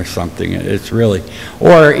medication or something? It's really,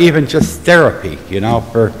 or even just therapy, you know,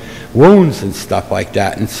 for wounds and stuff like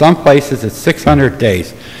that. In some places, it's 600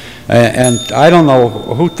 days. And I don't know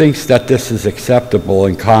who thinks that this is acceptable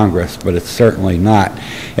in Congress, but it's certainly not.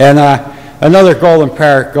 And another golden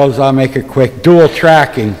parrot goes, I'll make it quick, dual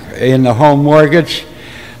tracking in the home mortgage.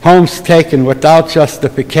 Homes taken without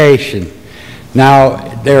justification. Now,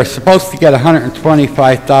 they're supposed to get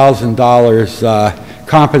 $125,000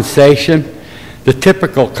 compensation. The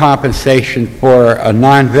typical compensation for a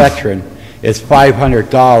non-veteran is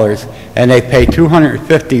 $500, and they pay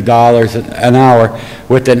 $250 an hour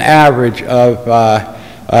with an average of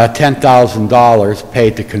 $10,000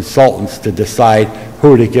 paid to consultants to decide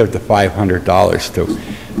who to give the $500 to.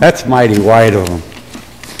 That's mighty wide of them.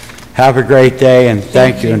 Have a great day, and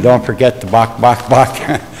thank you, and don't forget to bok, bok, bok.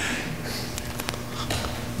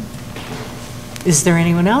 Is there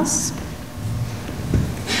anyone else?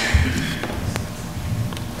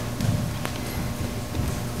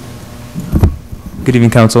 Good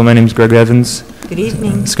evening, Council. My name is Greg Evans. Good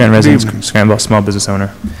evening. Scranton resident, Scranton small business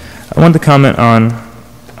owner. I wanted to comment on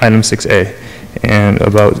item 6A and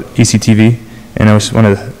about ECTV, and I just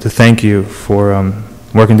wanted to thank you for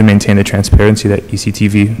working to maintain the transparency that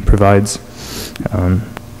ECTV provides. I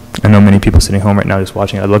know many people sitting home right now just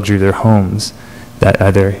watching at the luxury of their homes that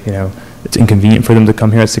either, you know, it's inconvenient for them to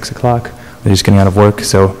come here at 6 o'clock, or they're just getting out of work.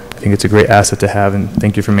 So I think it's a great asset to have, and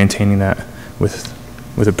thank you for maintaining that with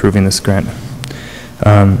approving this grant.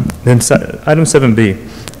 Then item 7B,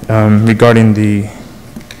 regarding the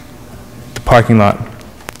parking lot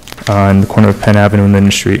on the corner of Penn Avenue and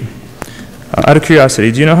Linden Street. Out of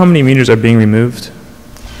curiosity, do you know how many meters are being removed?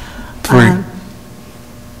 3.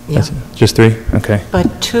 Yeah. Just 3? Okay.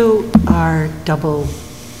 But 2 are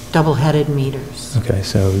double-headed meters. Okay,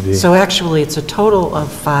 so it would be... So actually, it's a total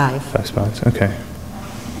of 5. 5 spots, okay.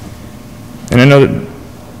 And I know that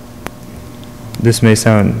this may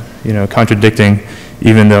sound, you know, contradicting,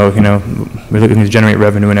 even though, you know, we're looking to generate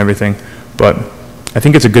revenue and everything, but I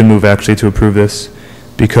think it's a good move actually to approve this,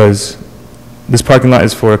 because this parking lot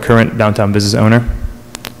is for a current downtown business owner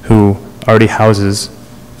who already houses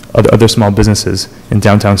other small businesses in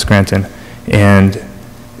downtown Scranton, and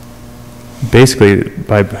basically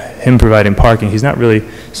by him providing parking, he's not really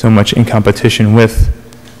so much in competition with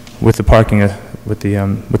the parking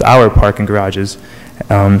with our parking garages.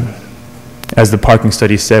 As the parking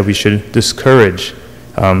study said, we should discourage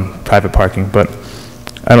private parking, but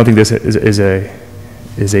I don't think this is a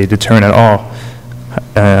deterrent at all.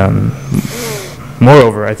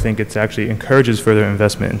 Moreover, I think it actually encourages further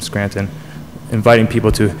investment in Scranton, inviting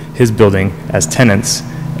people to his building as tenants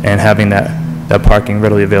and having that parking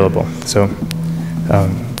readily available. So I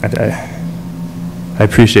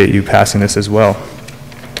appreciate you passing this as well.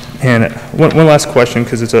 And one last question,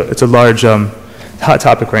 because it's a large hot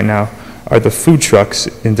topic right now, are the food trucks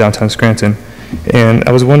in downtown Scranton. And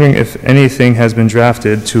I was wondering if anything has been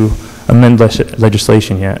drafted to amend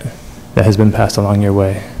legislation yet that has been passed along your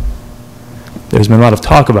way. There's been a lot of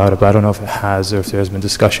talk about it, but I don't know if it has or if there has been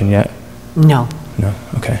discussion yet. No. No?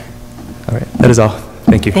 Okay. All right. That is all.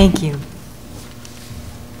 Thank you. Thank you.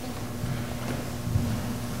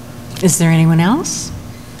 Is there anyone else?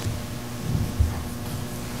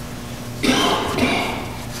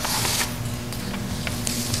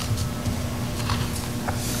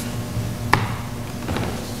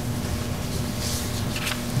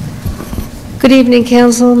 Good evening,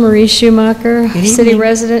 Council. Marie Schumacher, Good city evening.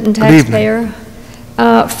 resident and Good evening. taxpayer.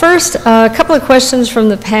 First, a couple of questions from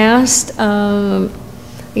the past. I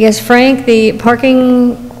guess, Frank, the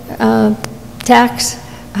parking tax,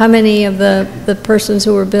 how many of the persons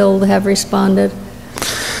who were billed have responded?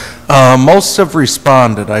 Most have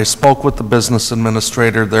responded. I spoke with the business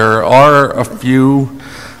administrator. There are a few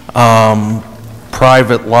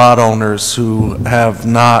private lot owners who have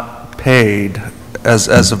not paid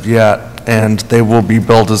as of yet, and they will be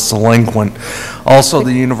billed as delinquent. Also,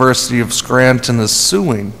 the University of Scranton is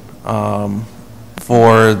suing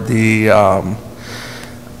for the,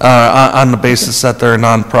 on the basis that they're a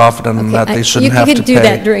nonprofit and that they shouldn't have to pay. You could do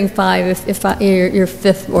that during 5, your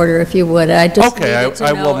fifth order, if you would. I just Okay, needed to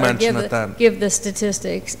I know will or mention it then. give the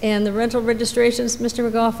statistics. And the rental registrations, Mr.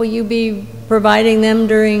 McGough, will you be providing them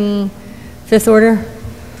during fifth order?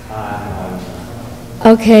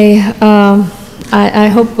 Okay, I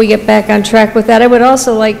hope we get back on track with that. I would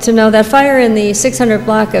also like to know that fire in the 600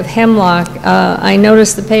 block of Hemlock, I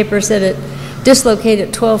noticed the paper said it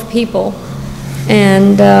dislocated 12 people.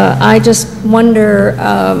 And I just wonder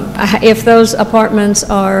if those apartments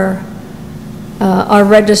are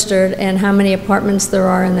registered and how many apartments there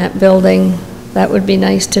are in that building. That would be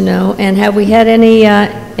nice to know. And have we had any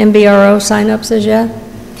MBRO signups as yet?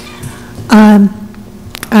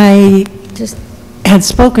 I just had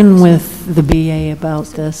spoken with the BA about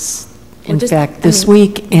this, in fact, this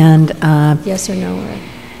week, and yes or no?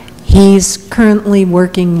 He's currently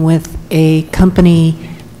working with a company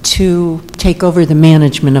to take over the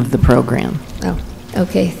management of the program. Oh,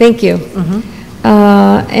 okay, thank you.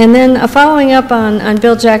 And then following up on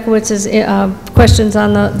Bill Jackowitz's questions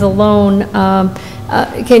on the loan,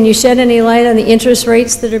 can you shed any light on the interest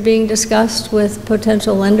rates that are being discussed with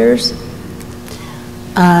potential lenders?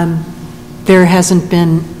 There hasn't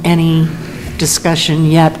been any discussion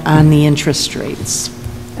yet on the interest rates.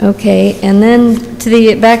 Okay, and then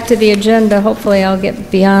back to the agenda, hopefully I'll get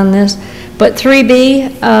beyond this. But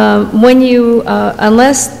 3B, when you,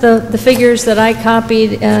 unless the figures that I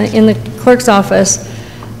copied in the clerk's office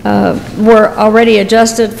were already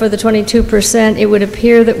adjusted for the 22%, it would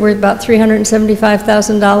appear that we're about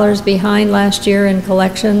 $375,000 behind last year in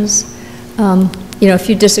collections. If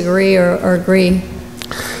you disagree or agree,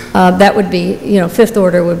 that would be, fifth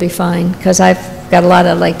order would be fine, because I've got a lot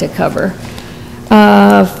I'd like to cover.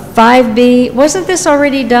 5B, wasn't this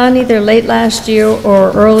already done either late last year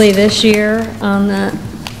or early this year on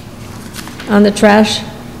the trash?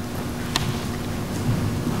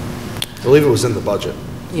 I believe it was in the budget.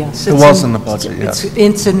 Yes. It was in the budget, yes.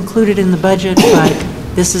 It's included in the budget, but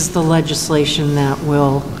this is the legislation that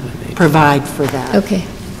will provide for that. Okay.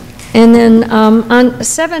 And then on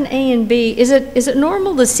 7A and B, is it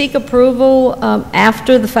normal to seek approval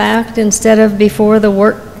after the fact instead of before the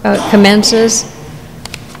work commences?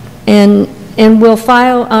 And we'll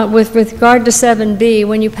file, with regard to 7B,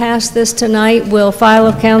 when you pass this tonight, will file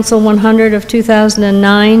of council 100 of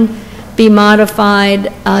 2009 be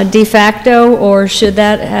modified de facto, or should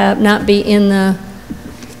that not be in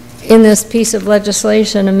this piece of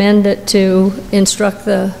legislation, amend it to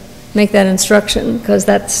make that instruction, because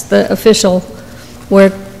that's the official where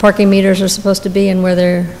parking meters are supposed to be and where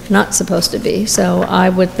they're not supposed to be. So I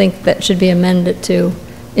would think that should be amended to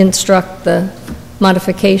instruct the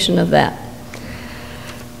modification of that.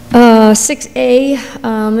 6A,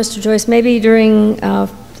 Mr. Joyce, maybe during,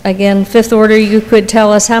 again, fifth order, you could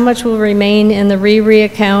tell us how much will remain in the RE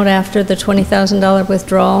account after the $20,000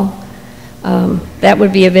 withdrawal. That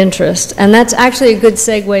would be of interest. And that's actually a good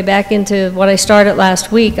segue back into what I started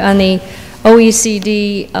last week on the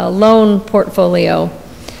OECD loan portfolio.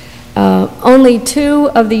 Only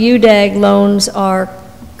 2 of the UDAG loans are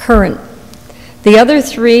current. The other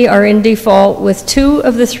 3 are in default, with 2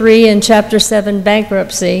 of the 3 in Chapter 7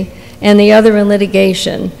 bankruptcy and the other in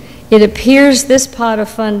litigation. It appears this pot of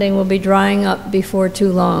funding will be drying up before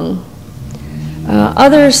too long.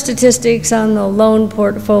 Other statistics on the loan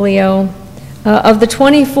portfolio, of the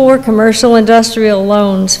 24 commercial industrial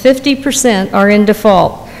loans, 50% are in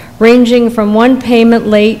default, ranging from 1 payment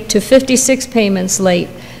late to 56 payments late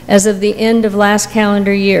as of the end of last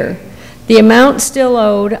calendar year. The amount still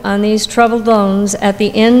owed on these troubled loans at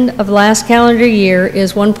the end of last calendar year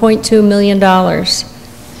is $1.2 million.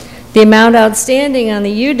 The amount outstanding on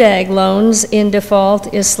the UDAG loans in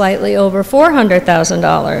default is slightly over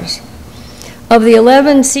 $400,000. Of the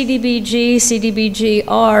 11 CDBG-R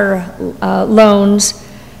loans,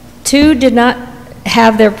 2 did not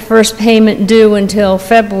have their first payment due until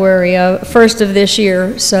February 1st of this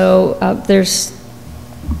year, so there's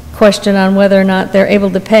question on whether or not they're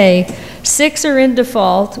able to pay. 6 are in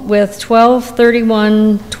default with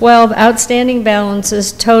 12/31/12 outstanding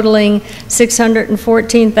balances totaling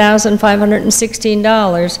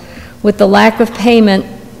 $614,516, with the lack of payment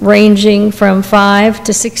ranging from 5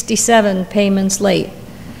 to 67 payments late.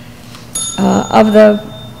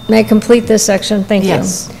 May I complete this section? Thank you.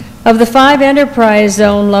 Yes. Of the 5 enterprise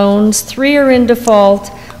zone loans, 3 are in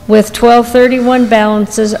default with 12/31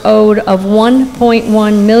 balances owed of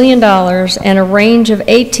 $1.1 million and a range of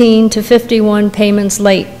 18 to 51 payments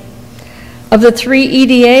late. Of the 3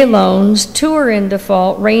 EDA loans, 2 are in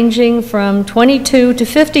default, ranging from 22 to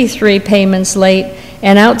 53 payments late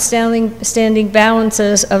and outstanding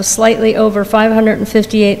balances of slightly over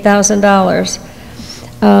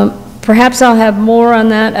 $558,000. Perhaps I'll have more on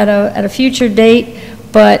that at a future date,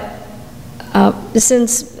 but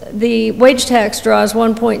since the wage tax draws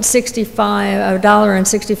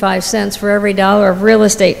 $1.65 for every dollar of real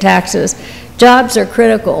estate taxes, jobs are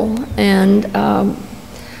critical, and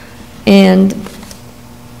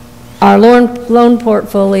our loan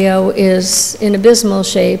portfolio is in abysmal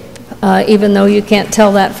shape, even though you can't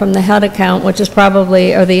tell that from the HUD account, which is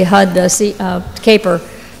probably, or the HUD CAPER.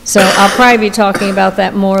 So I'll probably be talking about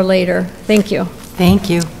that more later. Thank you. Thank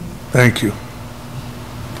you. Thank you.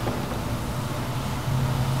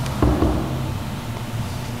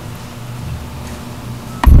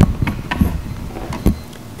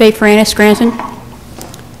 Faye Frannis, Scranton.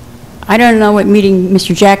 I don't know what meeting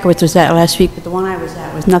Mr. Jackowitz was at last week, but the one I was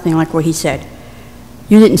at was nothing like what he said.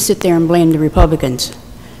 You didn't sit there and blame the Republicans.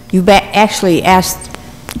 You actually asked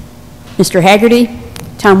Mr. Haggerty,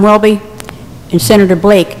 Tom Welby, and Senator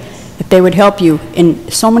Blake if they would help you in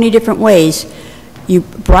so many different ways. You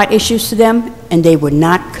brought issues to them, and they would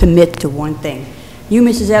not commit to one thing. You,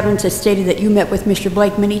 Mrs. Evans, has stated that you met with Mr.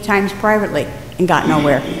 Blake many times privately and got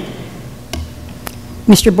nowhere.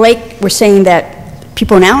 Mr. Blake was saying that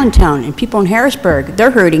people in Allentown and people in Harrisburg,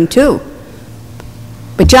 they're hurting too.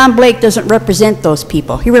 But John Blake doesn't represent those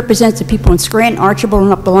people. He represents the people in Scranton, Archibald,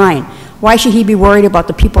 and up the line. Why should he be worried about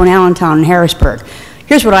the people in Allentown and Harrisburg?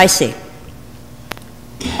 Here's what I see.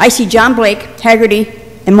 I see John Blake, Haggerty,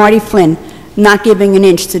 and Marty Flynn not giving an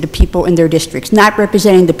inch to the people in their districts, not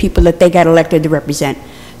representing the people that they got elected to represent.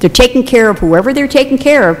 They're taking care of whoever they're taking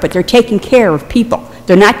care of, but they're taking care of people.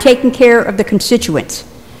 They're not taking care of the constituents.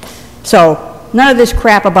 So none of this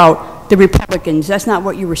crap about the Republicans, that's not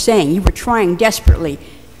what you were saying. You were trying desperately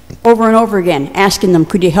over and over again, asking them,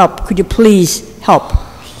 could you help? Could you please help?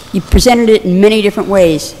 You presented it in many different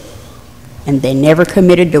ways, and they never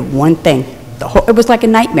committed to one thing. It was like a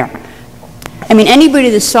nightmare. I mean, anybody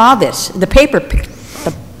that saw this, the paper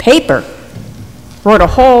wrote a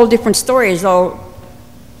whole different story as though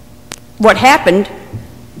what happened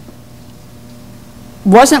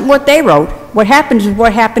wasn't what they wrote. What happened is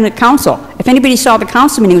what happened at council. If anybody saw the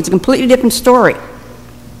council meeting, it was a completely different story.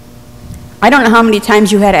 I don't know how many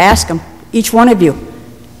times you had to ask them, each one of you,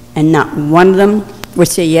 and not one of them would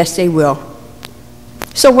say, yes, they will.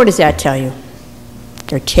 So what does that tell you?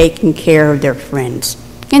 They're taking care of their friends,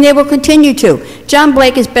 and they will continue to. John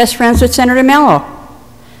Blake is best friends with Senator Mello.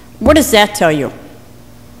 What does that tell you?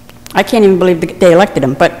 I can't even believe they elected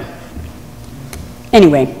him, but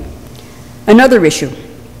anyway, another issue.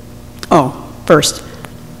 Oh, first,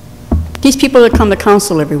 these people that come to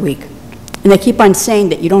council every week, and they keep on saying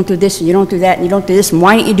that you don't do this, and you don't do that, and you don't do this, and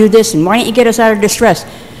why don't you do this, and why don't you get us out of distress?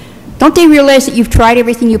 Don't they realize that you've tried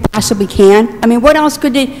everything you possibly can? I mean, what else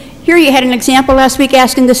could they... Here you had an example last week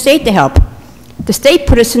asking the state to help. The state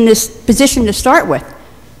put us in this position to start with.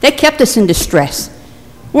 They kept us in distress.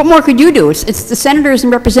 What more could you do? It's the senators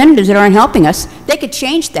and representatives that aren't helping us. They could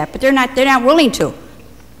change that, but they're not willing to.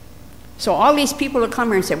 So all these people that come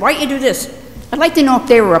here and say, why don't you do this? I'd like to know if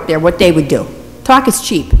they were up there, what they would do. Talk is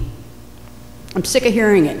cheap. I'm sick of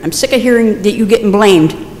hearing it. I'm sick of hearing that you're getting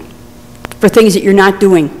blamed for things that you're not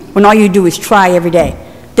doing when all you do is try every day.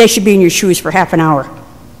 They should be in your shoes for half an hour.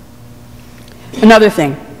 Another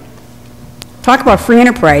thing. Talk about free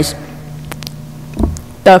enterprise.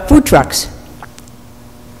 The food trucks.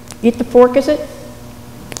 Eat the fork, is it?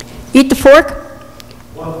 Eat the fork?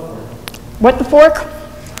 What the fork?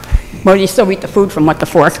 Well, you still eat the food from What the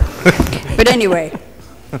Fork. But anyway,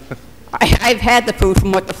 I've had the food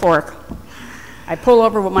from What the Fork. I pull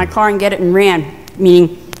over with my car and get it and ran,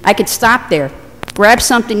 meaning I could stop there, grab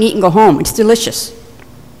something, eat, and go home. It's delicious.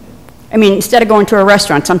 I mean, instead of going to a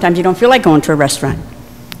restaurant, sometimes you don't feel like going to a restaurant.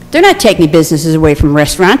 They're not taking businesses away from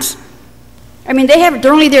restaurants. I mean,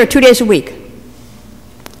 they're only there 2 days a week.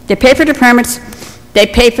 They pay for the permits, they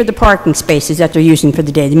pay for the parking spaces that they're using for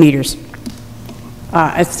the day, the meters.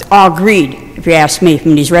 It's all greed, if you ask me,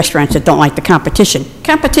 from these restaurants that don't like the competition.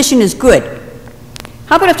 Competition is good.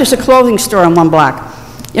 How about if there's a clothing store on one block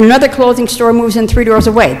and another clothing store moves in 3 doors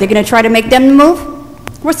away? They're going to try to make them move?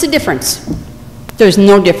 What's the difference? There's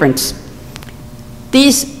no difference.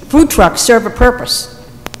 These food trucks serve a purpose.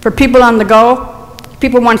 For people on the go,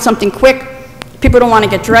 people want something quick, people don't want to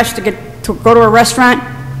get dressed to go to a restaurant.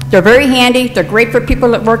 They're very handy. They're great for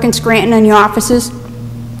people that work in Scranton in the offices.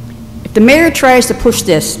 If the mayor tries to push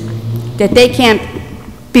this, that they can't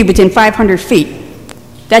be within 500 feet,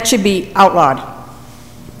 that should be outlawed.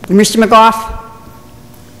 And Mr. McGough,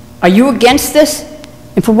 are you against this?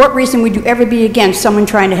 And for what reason would you ever be against someone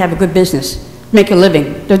trying to have a good business, make a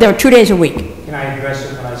living? They're there 2 days a week. Can I address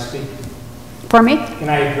it when I speak? For me? Can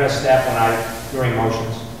I address that during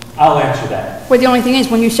motions? I'll answer that. Well, the only thing is,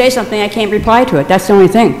 when you say something, I can't reply to it. That's the only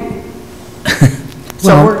thing.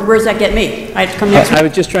 So where's that get me? I have to come next week? I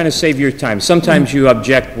was just trying to save your time. Sometimes you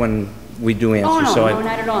object when we do answer, Oh, no, so no,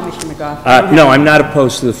 not at all, Mr. McGough. no, I'm not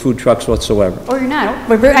opposed to the food trucks whatsoever. Oh, you're not?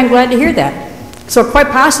 Well, I'm glad to hear that. So quite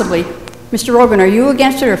possibly, Mr. Rogan, are you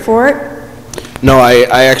against it or for it? No,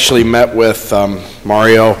 I actually met with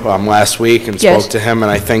Mario last week and Yes. spoke to him,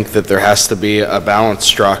 and I think that there has to be a balance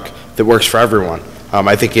struck that works for everyone.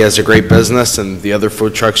 I think he has a great business, and the other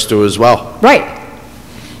food trucks do as well. Right.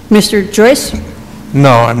 Mr. Joyce? No,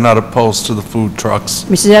 I'm not opposed to the food trucks.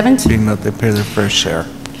 Mrs. Evans? Being that they pay their fair share.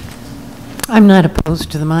 I'm not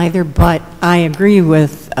opposed to them either, but I agree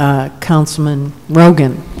with Councilman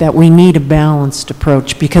Rogan that we need a balanced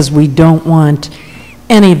approach because we don't want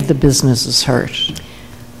any of the businesses hurt.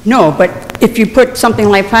 No, but if you put something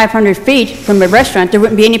like 500 feet from a restaurant, there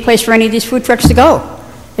wouldn't be any place for any of these food trucks to go.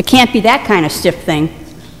 It can't be that kind of stiff thing.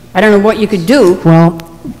 I don't know what you could do. Well,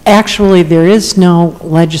 actually, there is no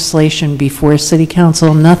legislation before City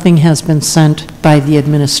Council. Nothing has been sent by the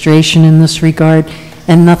administration in this regard,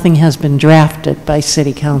 and nothing has been drafted by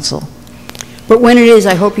City Council. But when it is,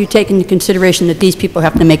 I hope you take into consideration that these people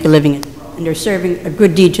have to make a living, and they're serving a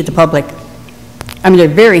good deed to the public. I mean, they're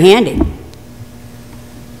very handy.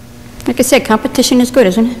 Like I said, competition is good,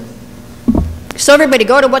 isn't it? So everybody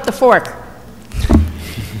go to What the Fork?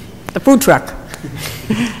 The food truck.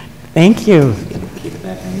 Thank you.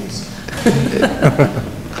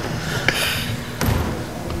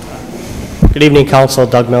 Good evening, Council.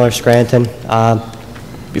 Doug Miller, Scranton.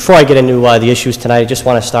 Before I get into the issues tonight, I just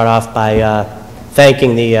want to start off by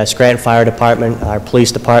thanking the Scranton Fire Department, our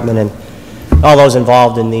police department, and all those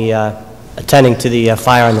involved in the attending to the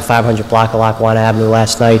fire on the 500 block of Lackawanna Avenue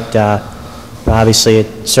last night. Obviously,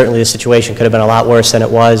 certainly the situation could have been a lot worse than it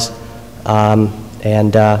was,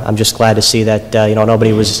 and I'm just glad to see that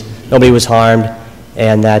nobody was harmed,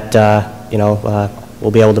 and that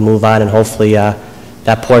we'll be able to move on, and hopefully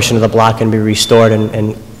that portion of the block can be restored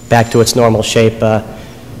and back to its normal shape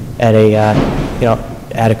at a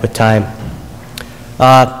adequate time.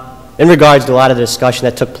 In regards to a lot of the discussion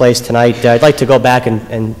that took place tonight, I'd like to go back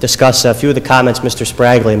and discuss a few of the comments Mr.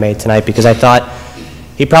 Spragley made tonight, because I thought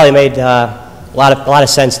he probably made a lot of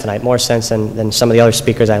sense tonight, more sense than some of the other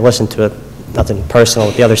speakers I listened to. Nothing personal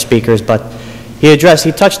with the other speakers, but he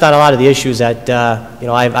touched on a lot of the issues that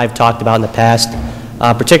I've talked about in the past,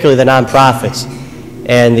 particularly the nonprofits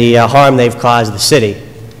and the harm they've caused the city.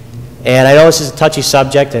 And I know this is a touchy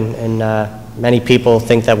subject, and many people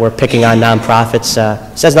think that we're picking on nonprofits.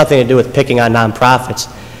 This has nothing to do with picking on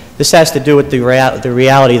nonprofits. This has to do with the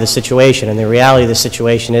reality of the situation, and the reality of the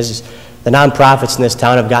situation is the nonprofits in this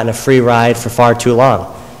town have gotten a free ride for far too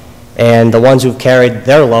long. And the ones who've carried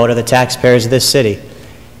their load are the taxpayers of this city.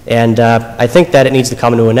 And I think that it needs to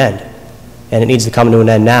come to an end, and it needs to come to an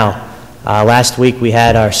end now. Last week we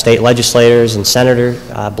had our state legislators and Senator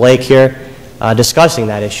Blake here discussing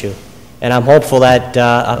that issue. And I'm hopeful that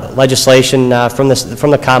legislation from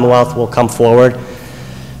the Commonwealth will come forward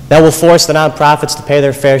that will force the nonprofits to pay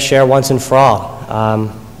their fair share once and for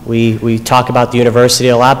all. We talk about the university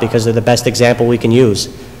a lot because they're the best example we can use.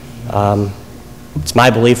 It's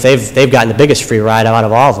my belief they've gotten the biggest free ride out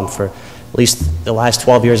of all of them for at least the last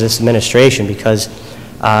 12 years of this administration, because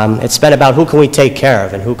it's been about who can we take care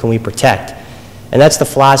of and who can we protect. And that's the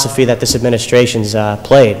philosophy that this administration's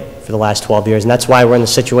played for the last 12 years, and that's why we're in the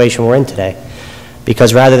situation we're in today.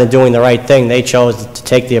 Because rather than doing the right thing, they chose to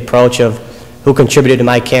take the approach of who contributed to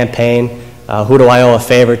my campaign, who do I owe a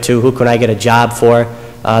favor to, who can I get a job for.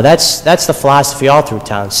 That's the philosophy all through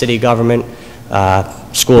town, city government,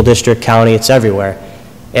 school district, county, it's everywhere.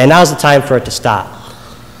 And now's the time for it to stop.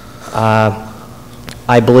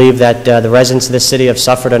 I believe that the residents of this city have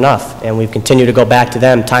suffered enough, and we've continued to go back to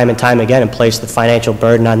them time and time again and place the financial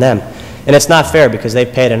burden on them. And it's not fair because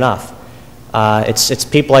they've paid enough. It's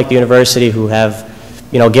people like the university who have,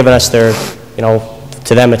 given us their,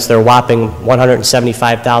 to them it's their whopping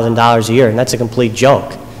 $175,000 a year, and that's a complete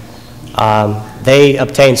joke. They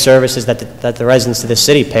obtain services that the residents of this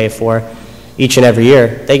city pay for each and every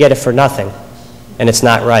year. They get it for nothing, and it's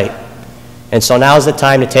not right. And so now is the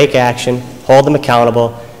time to take action, hold them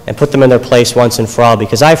accountable, and put them in their place once and for all,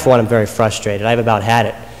 because I, for one, am very frustrated. I've about had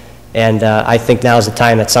it. And I think now is the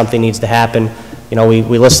time that something needs to happen. We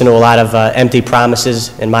listen to a lot of empty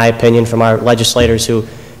promises, in my opinion, from our legislators who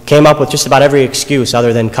came up with just about every excuse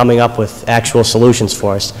other than coming up with actual solutions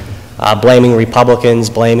for us. Blaming Republicans,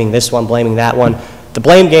 blaming this one, blaming that one. The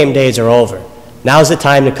blame game days are over. Now is the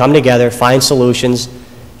time to come together, find solutions,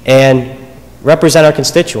 and represent our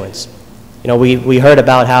constituents. You know, we heard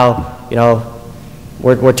about how, you know,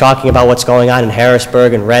 we're talking about what's going on in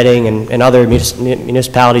Harrisburg and Reading and other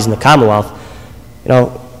municipalities in the Commonwealth. You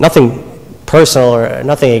know, nothing personal or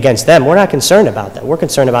nothing against them. We're not concerned about that. We're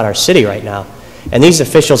concerned about our city right now. And these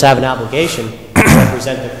officials have an obligation to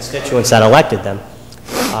represent the constituents that elected them.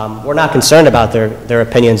 We're not concerned about their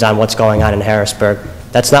opinions on what's going on in Harrisburg.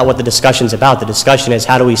 That's not what the discussion's about. The discussion is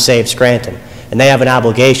how do we save Scranton? And they have an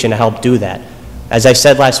obligation to help do that. As I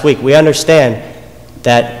said last week, we understand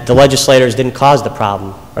that the legislators didn't cause the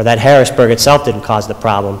problem, or that Harrisburg itself didn't cause the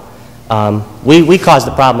problem. We caused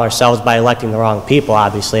the problem ourselves by electing the wrong people,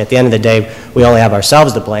 obviously. At the end of the day, we only have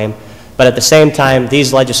ourselves to blame. But at the same time,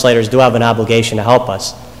 these legislators do have an obligation to help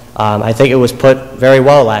us. I think it was put very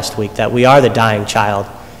well last week that we are the dying child,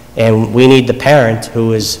 and we need the parent,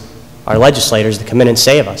 who is our legislators, to come in and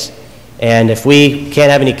save us. And if we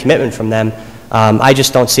can't have any commitment from them, I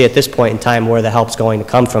just don't see at this point in time where the help's going to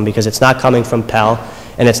come from, because it's not coming from Pell,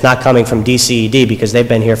 and it's not coming from DCED, because they've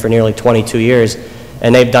been here for nearly 22 years,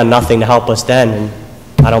 and they've done nothing to help us then,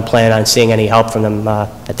 and I don't plan on seeing any help from them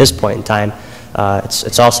at this point in time.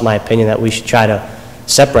 It's also my opinion that we should try to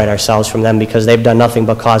separate ourselves from them, because they've done nothing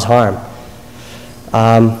but cause harm.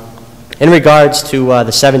 In regards to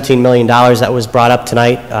the $17 million that was brought up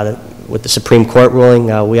tonight with the Supreme Court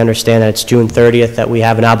ruling, we understand that it's June 30th that we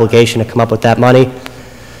have an obligation to come up with that money.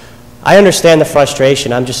 I understand the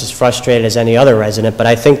frustration. I'm just as frustrated as any other resident, but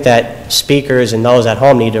I think that speakers and those at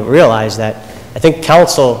home need to realize that I think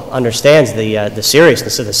council understands the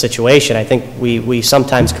seriousness of the situation. I think we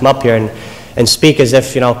sometimes come up here and speak as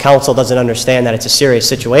if, you know, council doesn't understand that it's a serious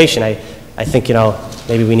situation. I think, you know,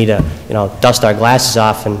 maybe we need to, you know, dust our glasses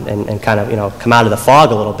off and kind of, you know, come out of the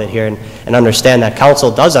fog a little bit here and understand that council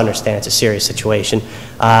does understand it's a serious situation.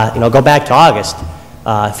 You know, go back to August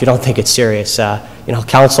if you don't think it's serious. You know,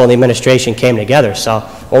 council and the administration came together. So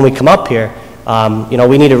when we come up here, you know,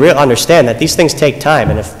 we need to understand that these things take time,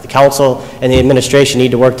 and if the council and the administration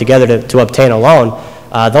need to work together to obtain a loan,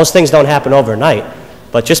 those things don't happen overnight.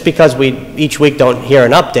 But just because we each week don't hear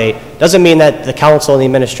an update doesn't mean that the council and the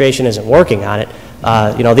administration isn't working on it.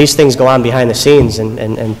 You know, these things go on behind the scenes,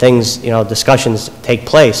 and things, you know, discussions take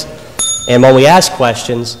place. And when we ask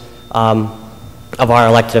questions of our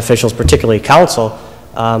elected officials, particularly council,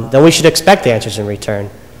 then we should expect answers in return.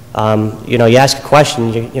 You know, you ask a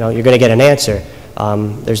question, you know, you're going to get an answer.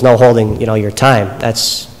 There's no holding, you know, your time.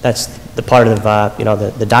 That's the part of, you know,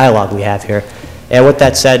 the dialogue we have here. And with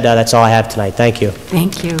that said, that's all I have tonight. Thank you.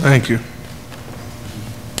 Thank you. Thank you.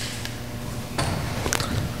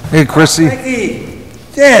 Hey, Chrissy. Becky,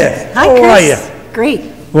 Jeff, Hi, how are Chris. you?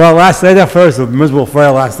 Great. Well, last night at first, it was a miserable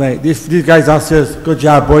fire last night. These guys downstairs, good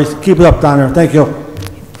job, boys. Keep it up down there. Thank you.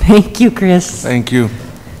 Thank you, Chris. Thank you.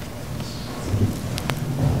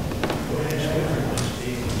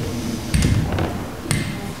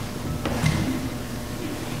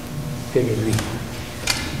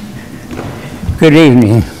 Good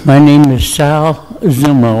evening. My name is Sal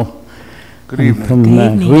Zumo. Good evening. I'm from Good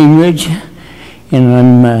evening. Green Ridge, and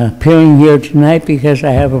I'm appearing here tonight because I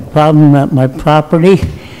have a problem at my property,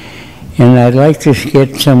 and I'd like to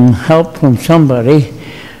get some help from somebody.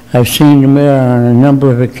 I've seen the mayor on a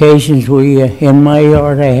number of occasions. In my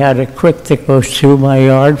yard, I had a creek that goes through my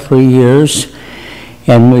yard for years,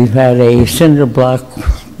 and we've had a cinder block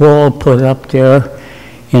wall put up there,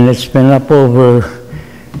 and it's been up over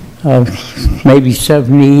maybe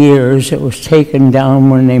 70 years. It was taken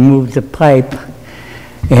down when they moved the pipe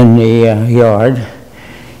in the yard.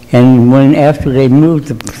 And after they moved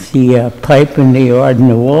the pipe in the yard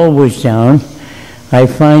and the wall was down, I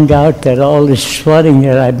find out that all this flooding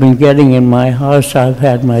that I've been getting in my house, I've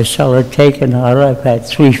had my cellar taken out, I've had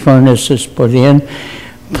 3 furnaces put in,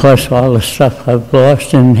 plus all the stuff I've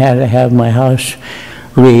lost, and had to have my house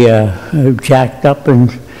jacked up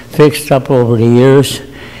and fixed up over the years.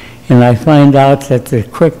 And I find out that the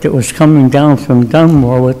creek that was coming down from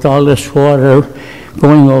Dunmore with all this water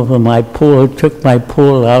going over my pool, it took my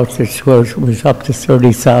pool out, it was up to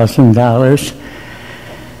 $30,000.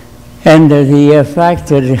 And the fact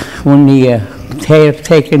that when they have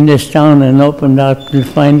taken this down and opened up to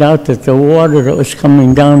find out that the water that was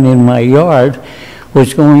coming down in my yard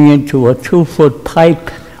was going into a 2-foot pipe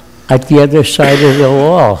at the other side of the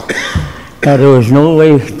wall. Now, there was no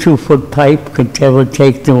way a 2-foot pipe could ever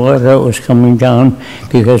take the water that was coming down,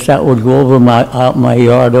 because that would go over out my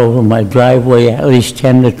yard, over my driveway, at least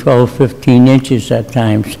 10 to 12, 15 inches at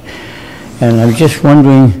times. And I'm just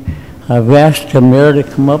wondering, I've asked the mayor to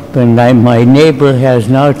come up, and my neighbor has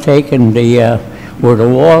now taken where the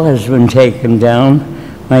wall has been taken down.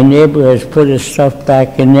 My neighbor has put his stuff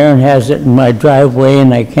back in there and has it in my driveway,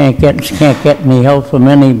 and I can't get any help from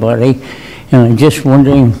anybody. and I'm just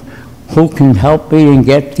wondering who can help me and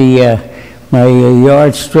get my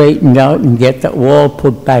yard straightened out and get that wall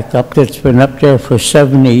put back up that's been up there for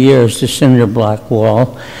 70 years, the cinder block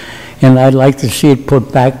wall. And I'd like to see it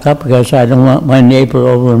put back up because I don't want my neighbor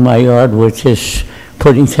over in my yard with his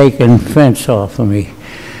taking fence off of me.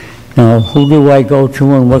 Now, who do I go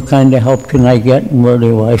to and what kind of help can I get and where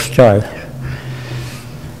do I start?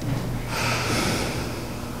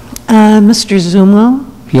 Mr. Zumo?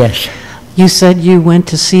 Yes. You said you went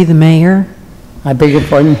to see the mayor? I beg your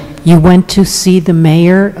pardon? You went to see the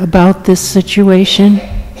mayor about this situation?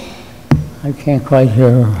 I can't quite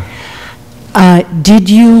hear her. Did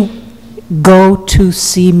you go to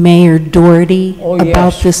see Mayor Doherty about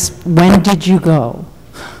yes. this? When did you go?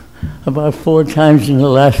 About 4 times in the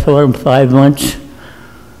last 4 or 5 months.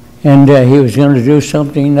 And he was going to do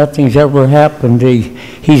something. Nothing's ever happened.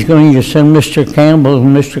 He's going to send Mr. Campbell,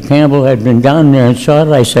 and Mr. Campbell had been down there and saw it.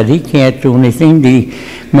 I said, he can't do anything. The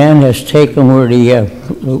man has taken where the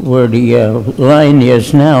line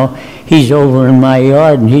is now. He's over in my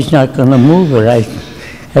yard, and he's not going to move it.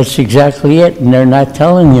 That's exactly it, and they're not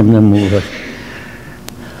telling him to move it.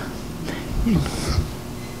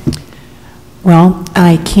 Well,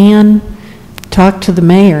 I can talk to the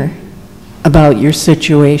mayor about your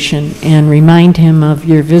situation and remind him of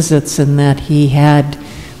your visits and that he had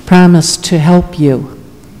promised to help you.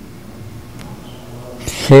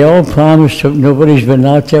 They all promised, but nobody's been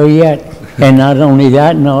out there yet. And not only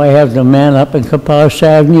that, now I have the man up in Capos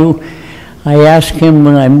Avenue. I asked him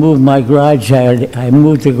when I moved my garage, I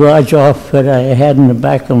moved the garage off that I had in the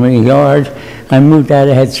back of my yard. I moved that,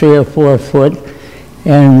 I had 3 or 4 foot,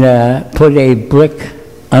 and put a brick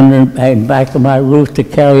under the back of my roof to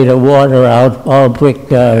carry the water out, all brick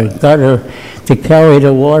gutter, to carry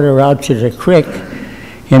the water out to the creek.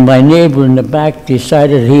 And my neighbor in the back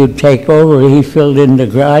decided he would take over. He filled in the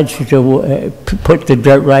garage to put the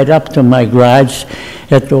dirt right up to my garage,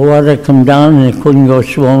 that the water come down and it couldn't go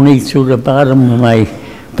slowly through the bottom of my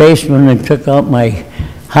basement, and took out my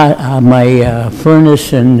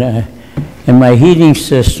furnace and my heating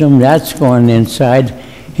system. That's going inside.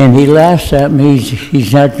 And he laughs at me.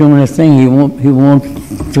 He's not doing a thing. He won't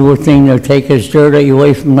do a thing to take his dirt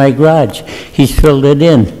away from my garage. He's filled it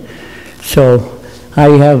in. So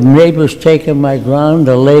I have neighbors taking my ground.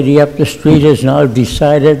 The lady up the street has now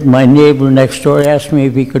decided. My neighbor next door asked me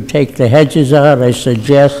if he could take the hedges out. I said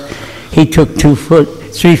yes. He took 3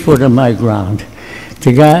 foot of my ground.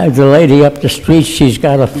 The lady up the street, she's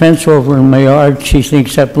got a fence over in my yard. She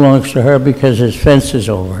thinks that belongs to her because his fence is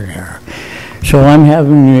over there. So I'm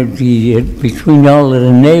having between all of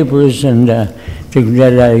the neighbors and that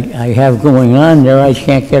I have going on there, I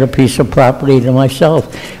can't get a piece of property to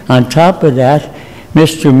myself. On top of that,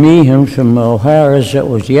 Mr. Meehan from O'Hara's, that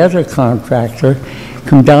was the other contractor,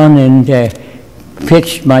 come down and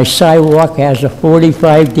pitched my sidewalk, has a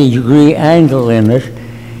 45-degree angle in it,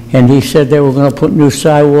 and he said they were going to put new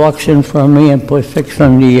sidewalks in for me and fix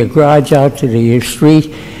from the garage out to the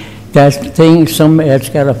street. That thing, it's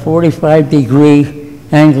got a 45-degree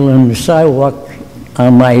angle in the sidewalk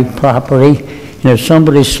on my property. And if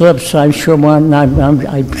somebody slips, I'm sure I'm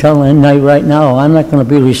telling you right now, I'm not going to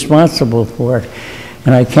be responsible for it.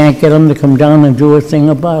 And I can't get them to come down and do a thing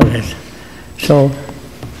about it. So.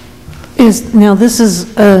 Now this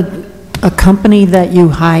is a company that you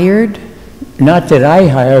hired? Not that I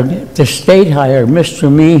hired, the state hired. Mr.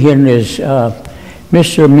 Meehan is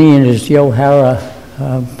the O'Hara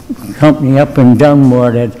company up in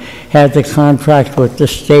Dunmore that had the contract with the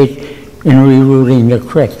state in rerouting the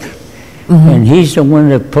creek. Mm-hmm. And he's the one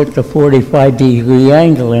that put the 45-degree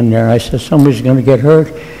angle in there. I said, somebody's going to get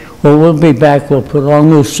hurt. Well, we'll be back. We'll put all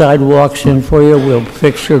new sidewalks in for you. We'll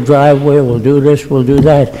fix your driveway. We'll do this. We'll do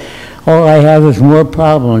that. All I have is more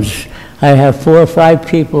problems. I have 4 or 5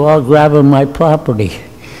 people all grabbing my property.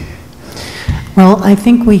 Well, I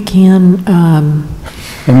think we can...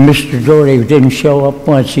 And Mr. Doherty didn't show up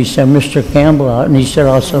once. He sent Mr. Campbell out, and he said,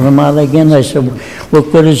 I'll send him out again. I said,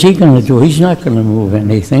 what good is he going to do? He's not going to move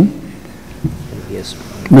anything. Yes.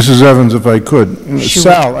 Mrs. Evans, if I could. Sure.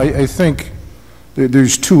 Sal, I think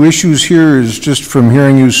there's 2 issues here, is just from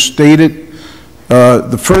hearing you state it.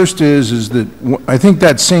 The first is that I think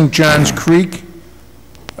that St. John's Creek,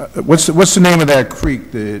 what's the name of that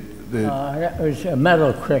creek? That was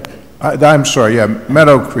Meadow Creek. I'm sorry, yeah,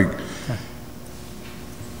 Meadow Creek.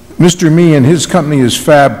 Mr. Meehan, his company is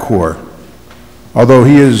Fabcor, although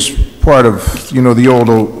he is part of, the old,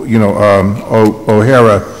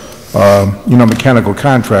 O'Hara, mechanical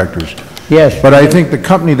contractors. Yes. But I think the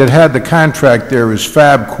company that had the contract there is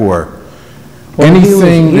Fabcor. Well,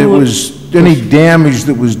 Anything that was any damage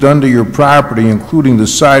that was done to your property, including the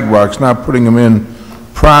sidewalks, not putting them in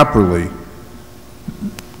properly,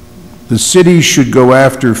 the city should go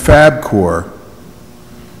after Fabcor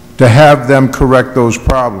to have them correct those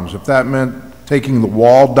problems. If that meant taking the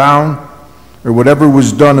wall down or whatever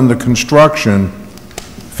was done in the construction,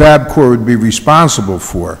 Fabcor would be responsible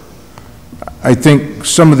for. I think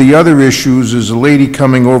some of the other issues is a lady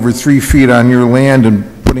coming over 3 feet on your land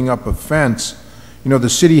and putting up a fence. You know, the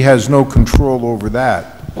city has no control over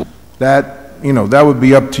that. That, you know, that would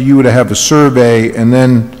be up to you to have a survey, and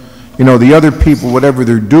then, you know, the other people, whatever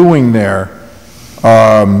they're doing there,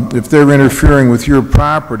 if they're interfering with your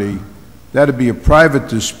property, that'd be a private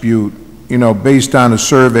dispute, you know, based on a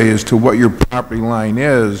survey as to what your property line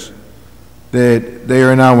is, that they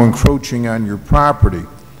are now encroaching on your property.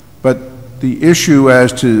 But the issue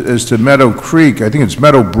as to Meadow Creek, I think it's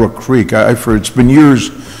Meadowbrook Creek, it's been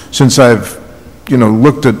years since I've, you know,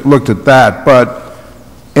 looked at that, but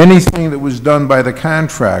anything that was done by the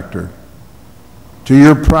contractor to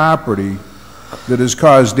your property that has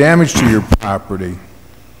caused damage to your property,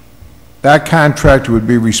 that contractor would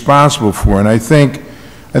be responsible for. And I think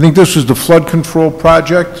this was the flood control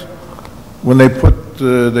project when they put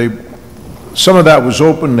some of that was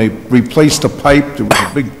open, they replaced a pipe, there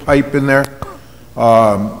was a big pipe in there.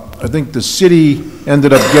 I think the city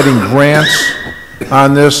ended up getting grants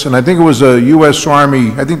on this, and I think it was a U.S.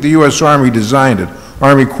 Army, I think the U.S. Army designed it,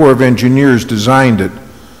 Army Corps of Engineers designed it.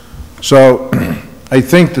 So I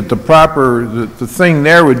think that the thing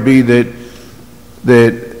there would be that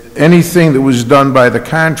anything that was done by the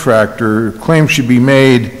contractor, claims should be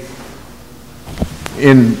made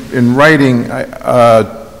in writing.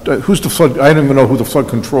 Who's the flood? I don't even know who the flood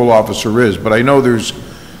control officer is, but I know there's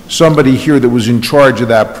somebody here that was in charge of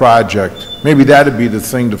that project. Maybe that'd be the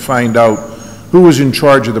thing to find out who was in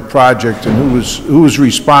charge of the project and who was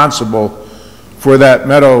responsible for that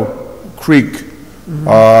Meadow Creek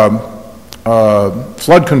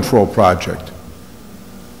flood control project.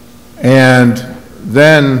 And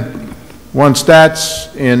then once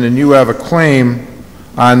that's in and you have a claim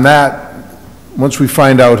on that, once we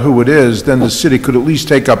find out who it is, then the city could at least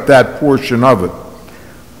take up that portion of it.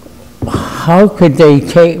 How could they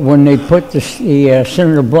take, when they put the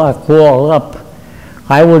cinder block wall up,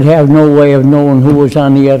 I would have no way of knowing who was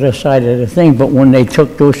on the other side of the thing, but when they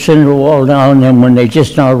took those cinder wall down and when they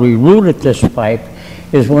just now rerouted this pipe,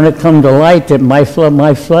 is when it come to light that my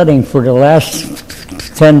flooding for the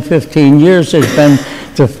last 10, 15 years has been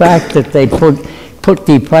the fact that they put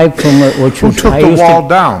the pipe from it, which was... Who took the wall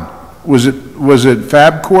down? Was it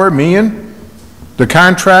Fabcor, Meehan? The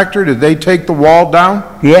contractor, did they take the wall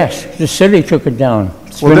down? Yes, the city took it down.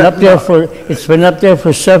 It's been up there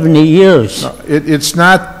for 70 years. No, it's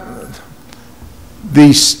not,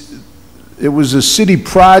 it was a city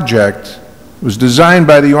project. It was designed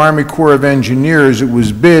by the Army Corps of Engineers. It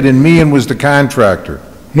was bid, and Meehan was the contractor.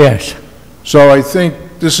 Yes. So I think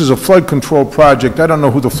this is a flood control project. I don't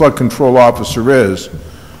know who the flood control officer is,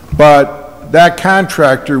 but that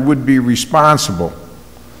contractor would be responsible.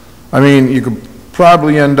 I mean, you could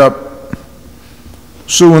probably end up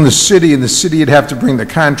suing the city, and the city would have to bring the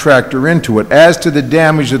contractor into it as to the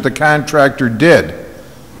damage that the contractor did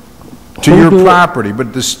to your property.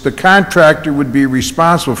 But the contractor would be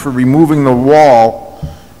responsible for removing the wall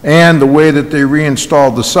and the way that they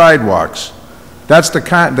reinstalled the sidewalks. That's the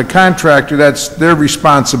contractor, that's their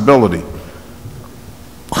responsibility.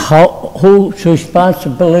 Whose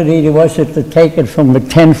responsibility was it to take it from a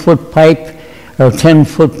 10-foot pipe, or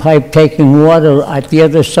 10-foot pipe taking water at the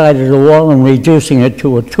other side of the wall and reducing it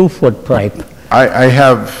to a 2-foot pipe? I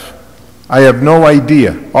have no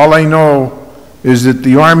idea. All I know is that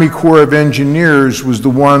the Army Corps of Engineers was the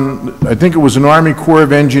one, I think it was an Army Corps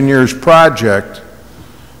of Engineers project.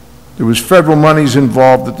 There was federal monies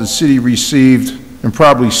involved that the city received, and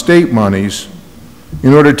probably state monies,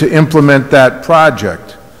 in order to implement that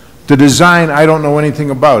project. The design, I don't know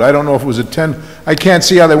anything about. I don't know if it was I can't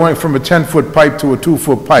see how they went from a 10-foot pipe to a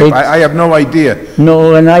 2-foot pipe. I have no idea.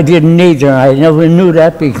 No, and I didn't either. I never knew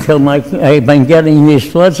that until I've been getting these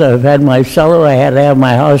floods. I've had my cellar, I had to have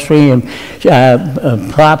my house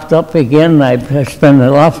propped up again. I spent an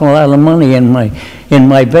awful lot of money in my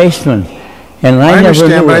basement. And I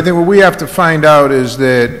understand, but I think what we have to find out is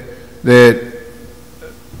that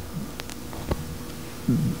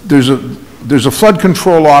there's a flood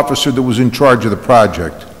control officer that was in charge of the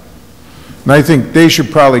project. And I think they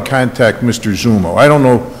should probably contact Mr. Zumo. I don't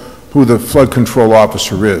know who the flood control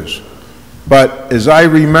officer is. But as I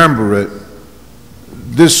remember it,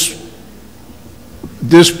 this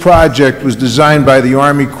project was designed by the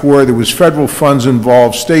Army Corps. There was federal funds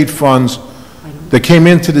involved, state funds. that came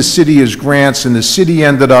into the city as grants, and the city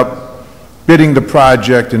ended up bidding the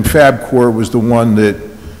project, and Fabcor was the one that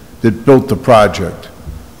built the project.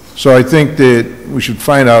 So I think that we should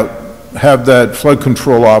have that flood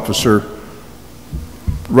control officer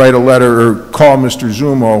write a letter or call Mr.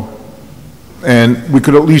 Zumo, and we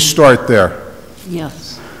could at least start there.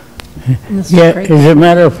 Yes. Yeah, as a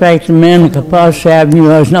matter of fact, the man at Capos Avenue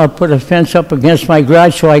has now put a fence up against my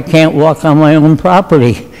garage so I can't walk on my own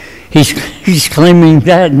property. He's claiming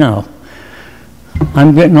that now.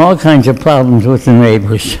 I'm getting all kinds of problems with the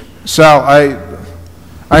neighbors. Sal,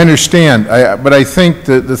 I understand, but I think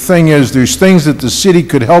that the thing is, there's things that the city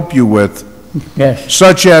could help you with, yes,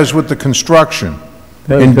 such as with the construction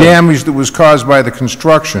and damage that was caused by the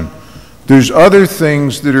construction. There's other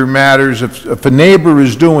things that are matters. If a neighbor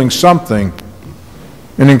is doing something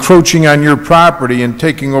and encroaching on your property and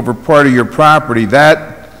taking over part of your property,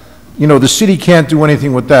 that, you know, the city can't do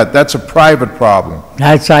anything with that. That's a private problem.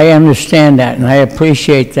 I understand that, and I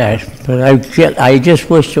appreciate that. But I just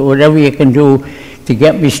wish that whatever you can do to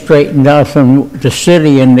get me straightened out from the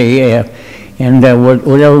city and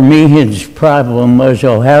whatever Meehan's problem was,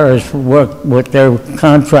 O'Hara's work, what their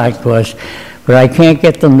contract was. But I can't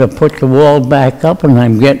get them to put the wall back up, and my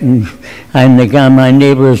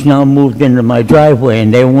neighbor has now moved into my driveway,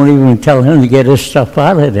 and they won't even tell him to get his stuff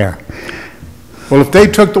out of there. Well, if they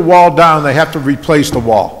took the wall down, they have to replace the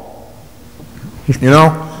wall. You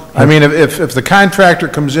know? I mean, if the contractor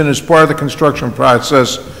comes in as part of the construction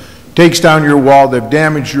process, takes down your wall, they've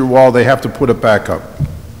damaged your wall, they have to put it back up.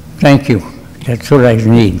 Thank you. That's what I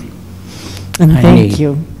need. And thank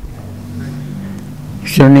you.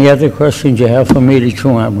 Is there any other questions you have for me that you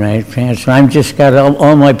want me to answer? I've just got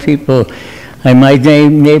all my people. My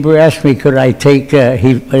neighbor asked me, could I take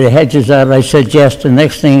the hedges out? I said yes. The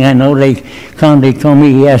next thing I know, they told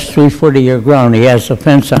me he has 3 foot of your ground. He has a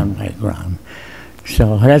fence on my ground.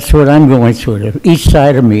 So that's what I'm going through. Each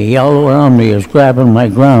side of me, all around me, is grabbing my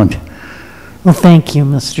ground. Well, thank you,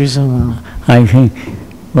 Mr. Zuma. I think,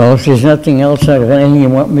 well, if there's nothing else, anything you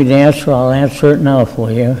want me to answer, I'll answer it now for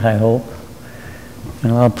you, I hope.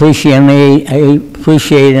 And I appreciate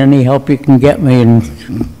any help you can get me and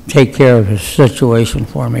take care of this situation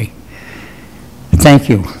for me. Thank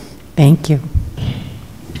you. Thank you.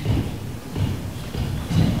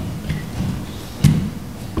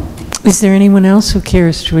 Is there anyone else who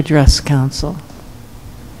cares to address council?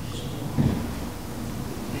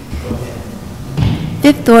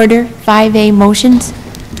 Fifth order, 5A motions.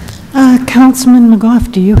 Councilman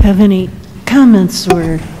McGough, do you have any comments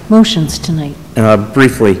or motions tonight?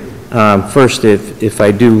 Briefly, first, if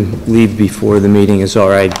I do leave before the meeting is all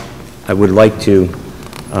right, I would like to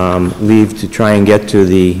leave to try and get to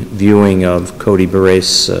the viewing of Cody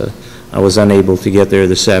Barres. I was unable to get there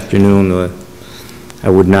this afternoon. I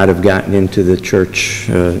would not have gotten into the church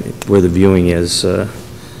where the viewing is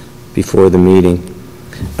before the meeting.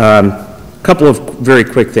 A couple of very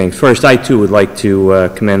quick things. First, I too would like to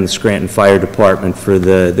commend the Scranton Fire Department for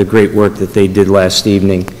the great work that they did last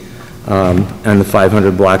evening on the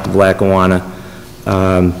 500 block of Lackawanna.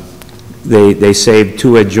 They saved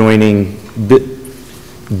 2 adjoining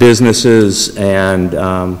businesses, and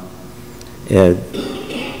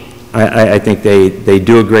I think they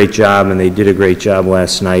do a great job, and they did a great job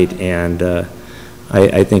last night, and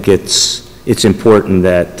I think it's important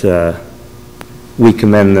that we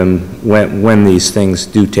commend them when these things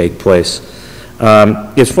do take place.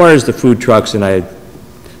 As far as the food trucks, and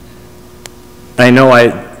I know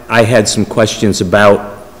I had some questions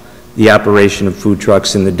about the operation of food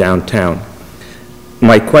trucks in the downtown.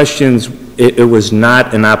 My questions, it was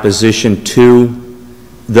not in opposition to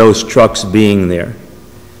those trucks being there.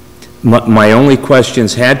 My only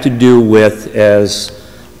questions had to do with, as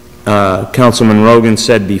Councilman Rogan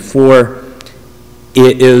said before,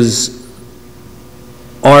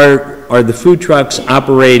 are the food trucks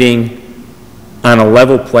operating on a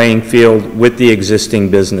level playing field with the existing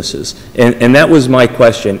businesses? And that was my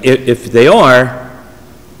question. If they are,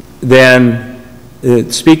 then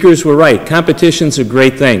the speakers were right. Competition's a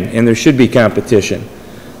great thing, and there should be competition,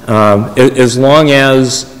 as long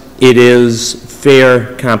as it is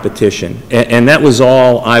fair competition. And that was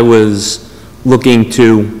all I was looking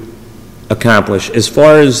to accomplish. As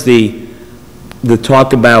far as the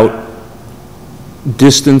talk about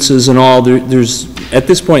distances and all, there's at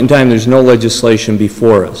this point in time, there's no legislation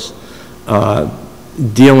before us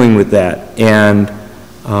dealing with that. And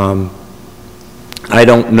I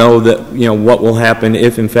don't know that, what will happen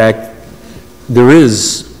if, in fact, there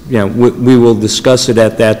is, we will discuss it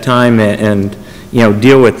at that time and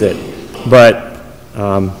deal with it. But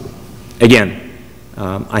again,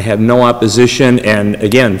 I have no opposition, and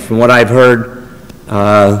again, from what I've heard,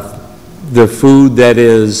 The food that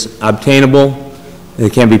is obtainable,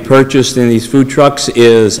 that can be purchased in these food trucks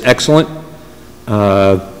is excellent,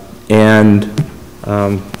 and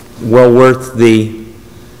well worth the,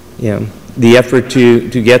 the effort to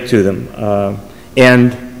get to them.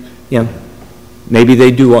 And, maybe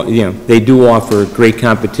they do, they do offer great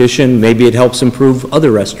competition. Maybe it helps improve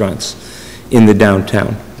other restaurants in the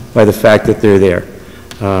downtown by the fact that they're there.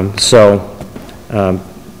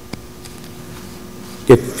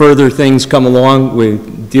 If further things come along, we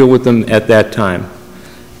deal with them at that time.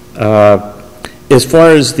 As far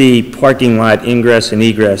as the parking lot ingress and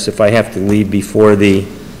egress, if I have to leave before the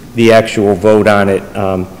actual vote on it,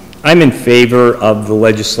 I'm in favor of the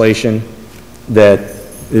legislation that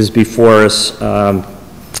is before us.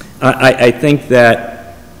 I think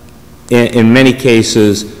that in many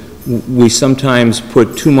cases, we sometimes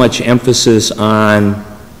put too much emphasis on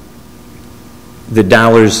the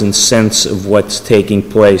dollars and cents of what's taking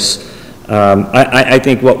place. I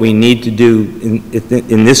think what we need to do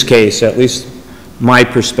in this case, at least my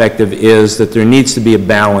perspective, is that there needs to be a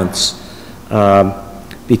balance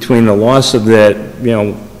between the loss of that,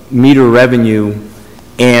 meter revenue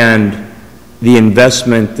and the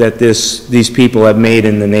investment that these people have made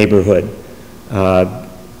in the neighborhood.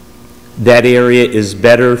 That area is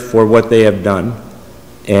better for what they have done,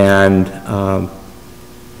 and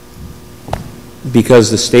because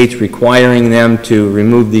the state's requiring them to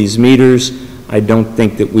remove these meters, I don't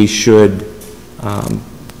think that we should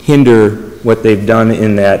hinder what they've done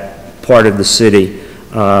in that part of the city.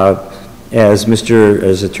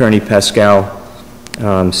 As Attorney Pascal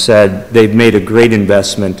said, they've made a great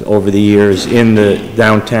investment over the years in the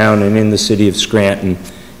downtown and in the city of Scranton,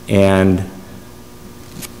 and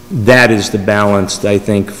that is the balance, I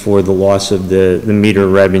think, for the loss of the meter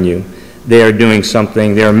revenue. They are doing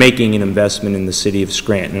something, they are making an investment in the city of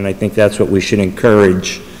Scranton, and I think that's what we should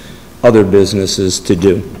encourage other businesses to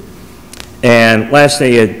do. And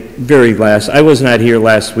lastly, very last, I was not here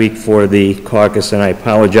last week for the caucus, and I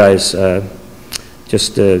apologize,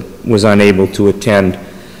 just was unable to attend.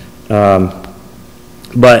 And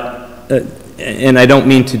I don't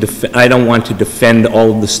mean to, I don't want to defend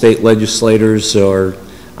all of the state legislators, or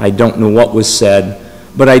I don't know what was said,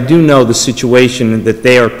 but I do know the situation that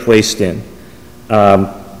they are placed in.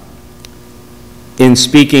 In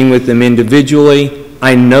speaking with them individually,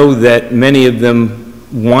 I know that many of them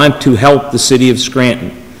want to help the city of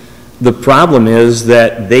Scranton. The problem is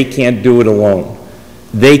that they can't do it alone.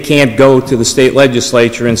 They can't go to the state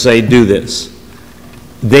legislature and say, do this.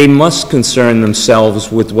 They must concern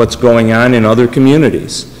themselves with what's going on in other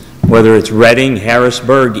communities, whether it's Reading,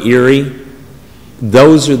 Harrisburg, Erie.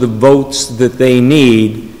 Those are the votes that they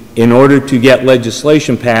need in order to get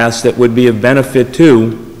legislation passed that would be of benefit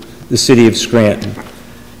to the city of Scranton.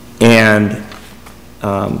 And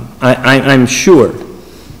I'm sure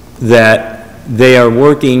that they are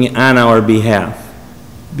working on our behalf,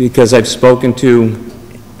 because I've spoken to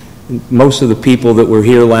most of the people that were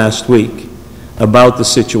here last week about the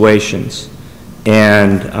situations.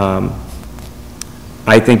 And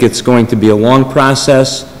I think it's going to be a long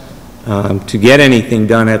process to get anything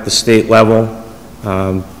done at the state level.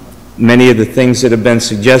 Many of the things that have been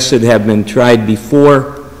suggested have been tried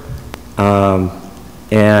before,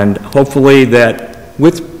 and hopefully that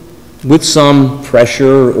with some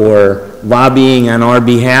pressure or lobbying on our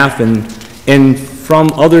behalf and from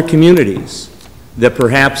other communities, that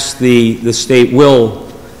perhaps the state will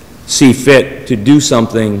see fit to do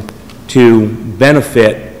something to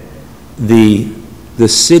benefit the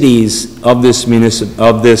cities of this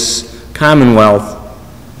Commonwealth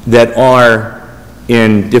that are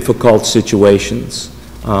in difficult situations.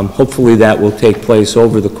 Hopefully that will take place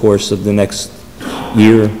over the course of the next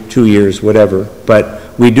year, 2 years, whatever.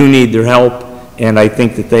 But we do need their help, and I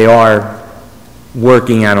think that they are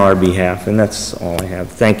working on our behalf, and that's all I have.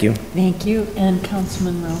 Thank you. Thank you. And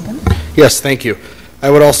Councilman Rogan? Yes, thank you. I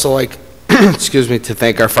would also like, excuse me, to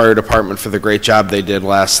thank our fire department for the great job they did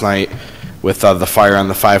last night with the fire on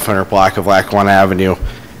the 500 block of Lackawanna Avenue.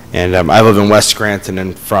 And I live in West Scranton,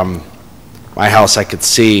 and from my house I could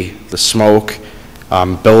see the smoke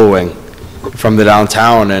billowing from the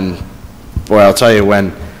downtown. And boy, I'll tell you,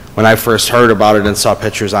 when I first heard about it and saw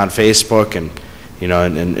pictures on Facebook and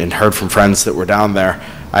and heard from friends that were down there,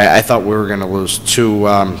 I thought we were going to lose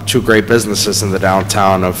two great businesses in the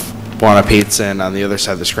downtown of Buona Pizza and on the other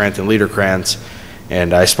side the Scranton Liederkranz.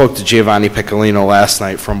 And I spoke to Giovanni Piccolino last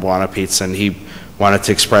night from Buona Pizza, and he wanted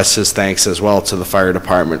to express his thanks as well to the fire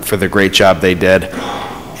department for the great job they did.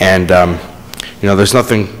 And there's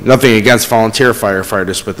nothing against volunteer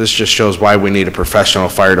firefighters, but this just shows why we need a professional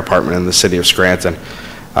fire department in the city of Scranton.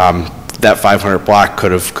 that 500 block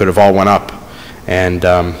could have all went up. And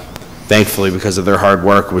thankfully, because of their hard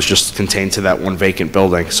work, it was just contained to that one vacant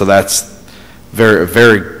building. So that's a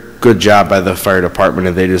very good job by the fire department,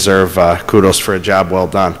 and they deserve kudos for a job well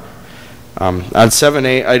done. On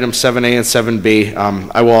 7A, items 7A and 7B,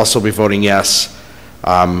 I will also be voting yes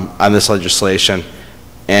on this legislation.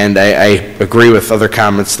 And I agree with other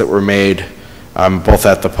comments that were made, both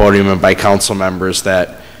at the podium and by council members,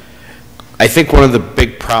 that I think one of the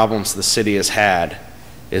big problems the city has had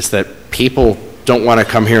is that people don't want to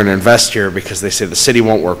come here and invest here because they say the city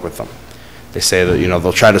won't work with them. They say that,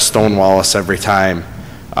 they'll try to stonewall us every time,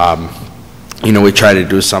 we try to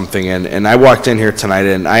do something. And I walked in here tonight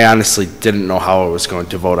and I honestly didn't know how I was going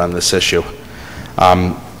to vote on this issue.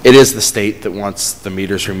 It is the state that wants the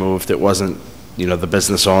meters removed. It wasn't, the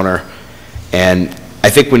business owner. And I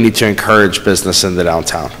think we need to encourage business in the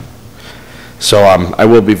downtown. So I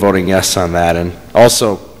will be voting yes on that. And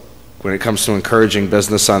also, when it comes to encouraging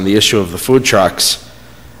business on the issue of the food trucks,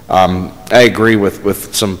 I agree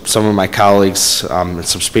with some of my colleagues and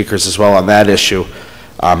some speakers as well on that issue.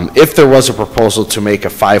 If there was a proposal to make a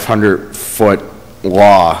 500-foot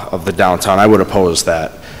law of the downtown, I would oppose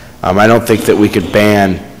that. I don't think that we could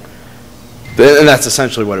ban, and that's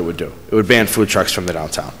essentially what it would do. It would ban food trucks from the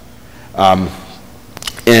downtown.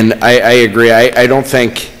 And I agree. I don't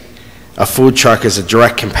think a food truck is a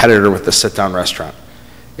direct competitor with the sit-down restaurant.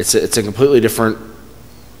 It's a completely different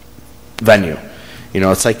venue.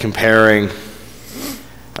 It's like comparing,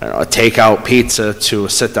 a takeout pizza to a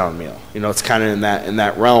sit-down meal. It's kind of in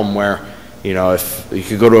that realm where, if you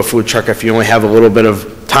could go to a food truck, if you only have a little bit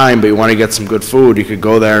of time but you want to get some good food, you could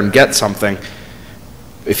go there and get something.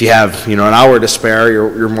 If you have, an hour to spare,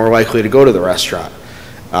 you're more likely to go to the restaurant.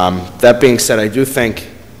 That being said, I do think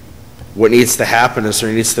what needs to happen is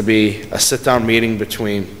there needs to be a sit-down meeting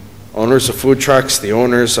between owners of food trucks, the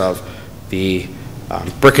owners of the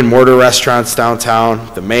brick and mortar restaurants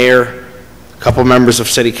downtown, the mayor, a couple members of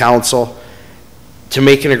city council, to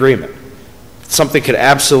make an agreement. Something could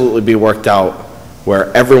absolutely be worked out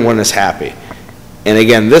where everyone is happy. And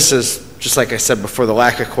again, this is, just like I said before, the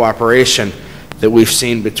lack of cooperation that we've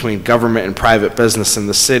seen between government and private business in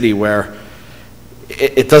the city, where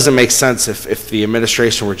it doesn't make sense if the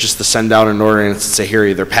administration were just to send out an ordinance and say, here,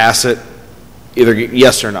 either pass it, either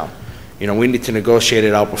yes or no. We need to negotiate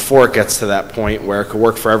it out before it gets to that point where it could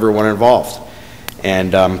work for everyone involved.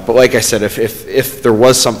 And, but like I said, if there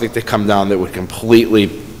was something to come down that would completely,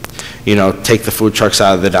 take the food trucks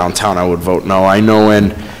out of the downtown, I would vote no. I know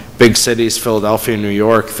in big cities, Philadelphia, New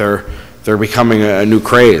York, they're becoming a new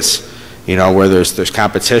craze, where there's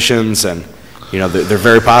competitions and, they're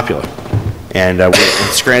very popular. And in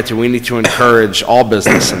Scranton, we need to encourage all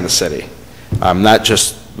business in the city, not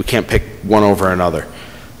just, we can't pick one over another.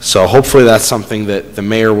 So hopefully that's something that the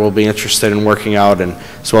mayor will be interested in working out, and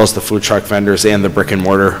as well as the food truck vendors and the brick and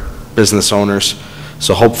mortar business owners.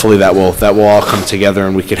 So hopefully that will all come together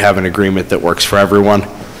and we could have an agreement that works for everyone.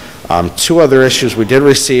 Two other issues. We did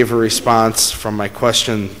receive a response from my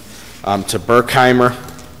question to Berkheimer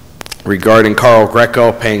regarding Carl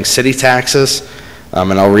Greco paying city taxes,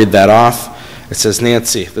 and I'll read that off. It says,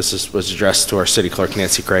 Nancy, was addressed to our city clerk,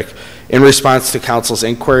 Nancy Craig. In response to council's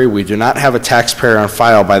inquiry, we do not have a taxpayer on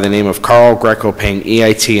file by the name of Carl Greco paying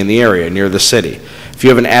EIT in the area near the city. If you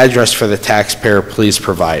have an address for the taxpayer, please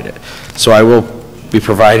provide it. So I will be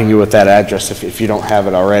providing you with that address if you don't have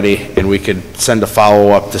it already, and we could send a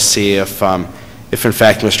follow-up to see if in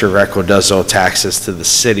fact Mr. Greco does owe taxes to the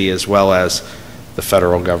city as well as the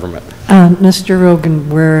federal government. Mr. Rogan,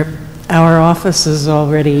 our office is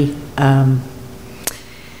already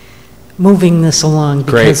moving this along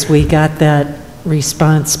because we got that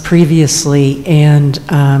response previously, and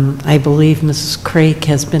I believe Mrs. Craig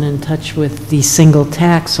has been in touch with the single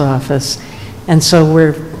tax office, and so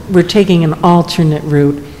we're taking an alternate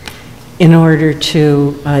route in order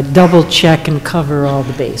to double check and cover all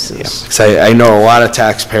the bases. Yeah. So I know a lot of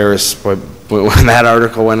taxpayers, when that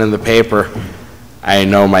article went in the paper, I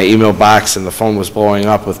know my email box and the phone was blowing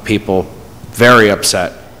up with people very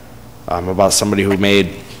upset about somebody who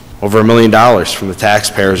made over $1 million from the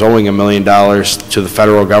taxpayers, owing $1 million to the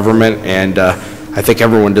federal government, and I think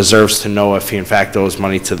everyone deserves to know if he in fact owes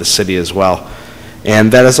money to the city as well.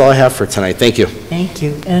 And that is all I have for tonight. Thank you. Thank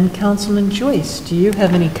you. And Councilman Joyce, do you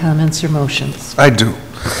have any comments or motions? I do.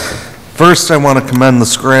 First, I want to commend the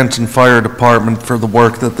Scranton Fire Department for the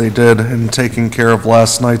work that they did in taking care of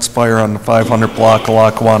last night's fire on the 500 block of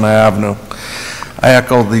Lackawanna Avenue. I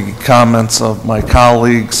echo the comments of my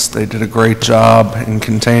colleagues. They did a great job in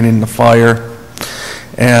containing the fire,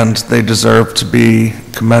 and they deserve to be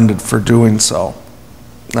commended for doing so.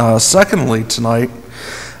 Secondly, tonight,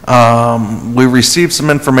 We received some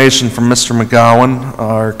information from Mr. McGowan.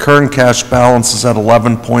 Our current cash balance is at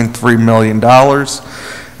 $11.3 million,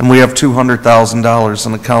 and we have $200,000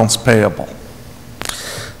 in accounts payable.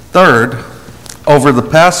 Third, over the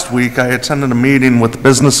past week, I attended a meeting with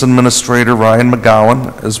Business Administrator Ryan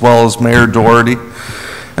McGowan, as well as Mayor Doherty,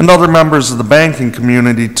 and other members of the banking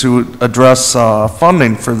community to address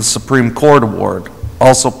funding for the Supreme Court Award.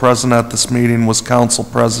 Also present at this meeting was Council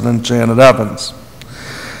President Janet Evans.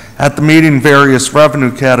 At the meeting, various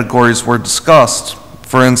revenue categories were discussed.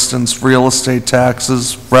 For instance, real estate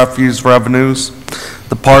taxes, refuse revenues,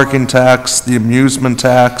 the parking tax, the amusement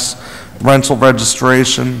tax, rental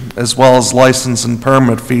registration, as well as license and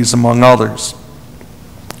permit fees, among others.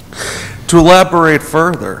 To elaborate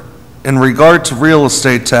further, in regard to real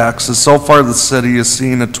estate taxes, so far the city has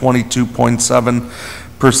seen a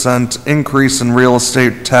 22.7% increase in real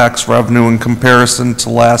estate tax revenue in comparison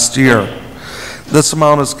to last year. This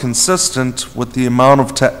amount is consistent with the amount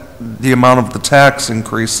of the tax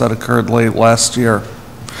increase that occurred late last year.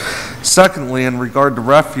 Secondly, in regard to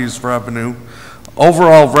refuse revenue,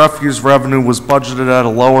 overall refuse revenue was budgeted at a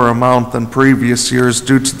lower amount than previous years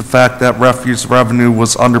due to the fact that refuse revenue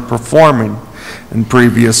was underperforming in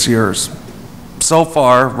previous years. So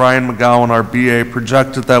far, Ryan McGowan, our BA,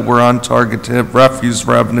 projected that we're on target to hit refuse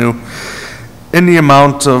revenue in the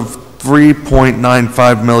amount of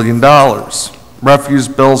 $3.95 million. Refuse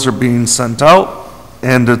bills are being sent out,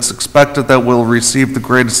 and it's expected that we'll receive the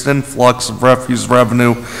greatest influx of refuse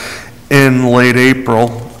revenue in late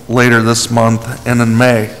April, later this month, and in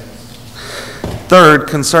May. Third,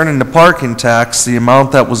 concerning the parking tax, the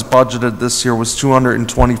amount that was budgeted this year was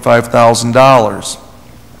 $225,000.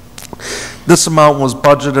 This amount was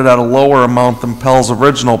budgeted at a lower amount than Pell's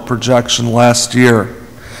original projection last year.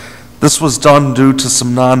 This was done due to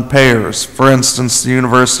some non-payers. For instance, the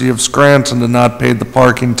University of Scranton did not pay the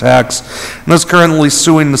parking tax and is currently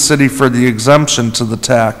suing the city for the exemption to the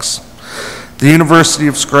tax. The University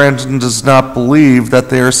of Scranton does not believe that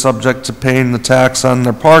they are subject to paying the tax on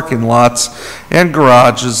their parking lots and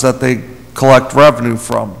garages that they collect revenue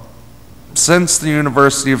from. Since the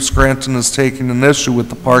University of Scranton is taking an issue with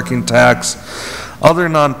the parking tax, other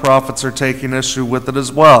nonprofits are taking issue with it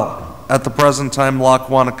as well. At the present time,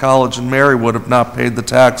 Lackawanna College and Marywood have not paid the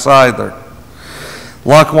tax either.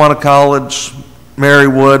 Lackawanna College,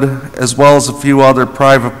 Marywood, as well as a few other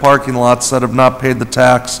private parking lots that have not paid the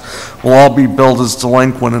tax will all be billed as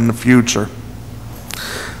delinquent in the future.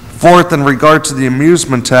 Fourth, in regard to the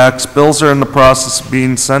amusement tax, bills are in the process of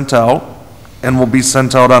being sent out and will be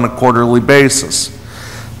sent out on a quarterly basis.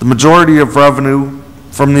 The majority of revenue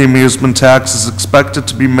from the amusement tax is expected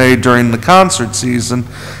to be made during the concert season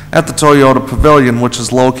at the Toyota Pavilion, which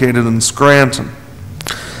is located in Scranton.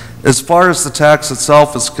 As far as the tax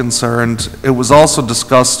itself is concerned, it was also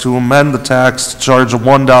discussed to amend the tax to charge a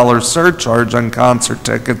 $1 surcharge on concert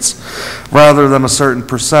tickets rather than a certain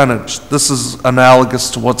percentage. This is analogous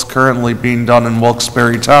to what's currently being done in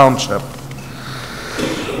Wilkes-Barre Township.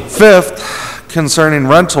 Fifth, concerning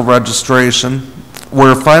rental registration,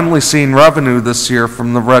 we're finally seeing revenue this year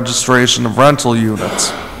from the registration of rental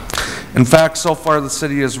units. In fact, so far the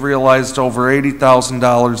city has realized over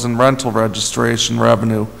 $80,000 in rental registration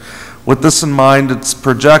revenue. With this in mind, it's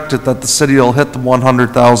projected that the city will hit the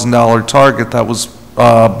 $100,000 target that was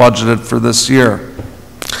budgeted for this year.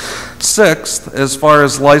 Sixth, as far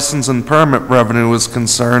as license and permit revenue is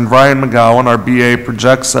concerned, Ryan McGowan, our BA,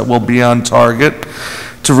 projects that we'll be on target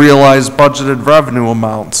to realize budgeted revenue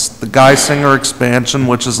amounts. The Geisinger expansion,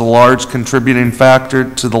 which is a large contributing factor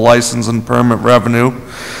to the license and permit revenue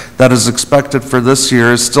that is expected for this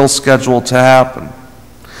year, is still scheduled to happen.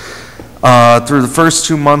 Through the first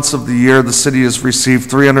 2 months of the year, the city has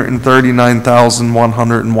received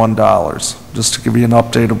 $339,101, just to give you an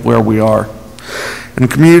update of where we are. In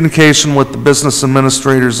communication with the Business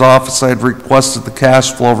Administrator's Office, I had requested the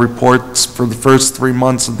cash flow reports for the first 3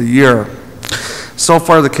 months of the year. So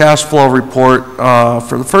far, the cash flow report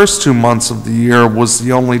for the first 2 months of the year was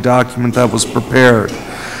the only document that was prepared.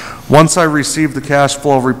 Once I receive the cash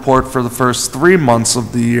flow report for the first 3 months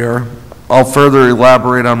of the year, I'll further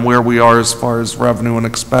elaborate on where we are as far as revenue and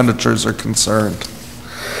expenditures are concerned.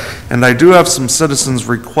 And I do have some citizens'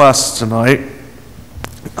 requests tonight.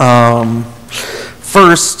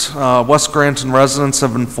 First, West Scranton residents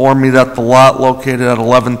have informed me that the lot located at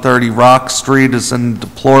 1130 Rock Street is in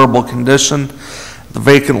deplorable condition. The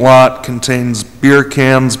vacant lot contains beer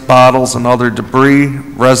cans, bottles, and other debris.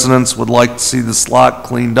 Residents would like to see this lot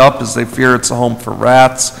cleaned up as they fear it's a home for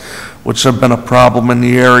rats, which have been a problem in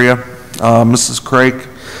the area. Mrs. Craik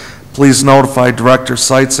Please notify Director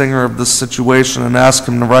Seitzinger of this situation and ask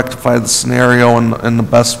him to rectify the scenario in the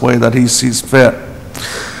best way that he sees fit.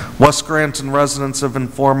 West Scranton residents have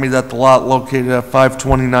informed me that the lot located at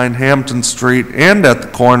 529 Hampton Street and at the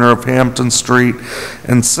corner of Hampton Street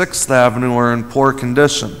and 6th Avenue are in poor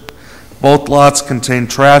condition. Both lots contain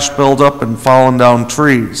trash buildup and fallen down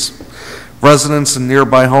trees. Residents in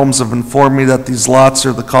nearby homes have informed me that these lots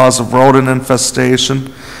are the cause of rodent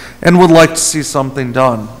infestation and would like to see something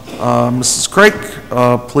done. Mrs.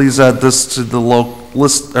 Craik, please add this to the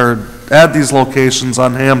list, or add these locations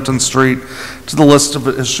on Hampton Street to the list of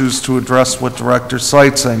issues to address with Director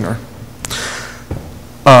Seitzinger.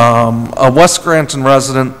 A West Scranton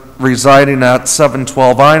resident residing at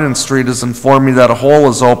 712 Einan Street has informed me that a hole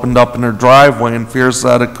has opened up in her driveway and fears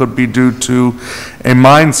that it could be due to a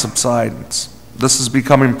mine subsidence. This is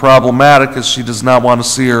becoming problematic as she does not want to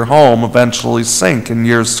see her home eventually sink in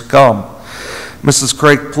years to come. Mrs.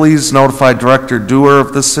 Craik, please notify Director Dewar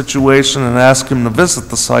of this situation and ask him to visit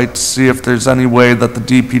the site to see if there's any way that the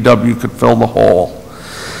DPW could fill the hole.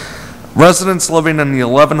 Residents living in the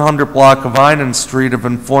 1100 block of Einan Street have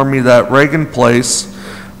informed me that Reagan Place,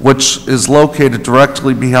 which is located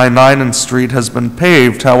directly behind Einan Street, has been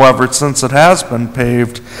paved. However, since it has been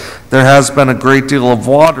paved, there has been a great deal of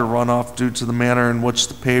water runoff due to the manner in which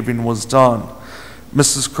the paving was done.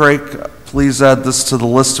 Mrs. Craik, please add this to the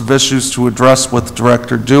list of issues to address with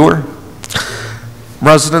Director Dewar.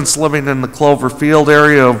 Residents living in the Clover Field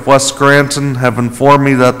area of West Scranton have informed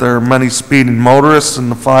me that there are many speeding motorists in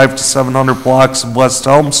the 500 to 700 blocks of West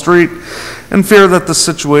Elm Street and fear that the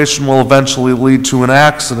situation will eventually lead to an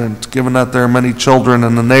accident, given that there are many children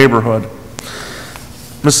in the neighborhood.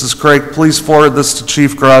 Mrs. Craik, please forward this to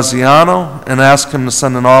Chief Graziano and ask him to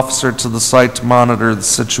send an officer to the site to monitor the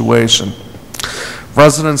situation.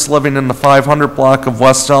 Residents living in the 500 block of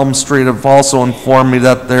West Elm Street have also informed me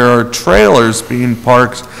that there are trailers being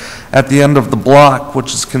parked at the end of the block,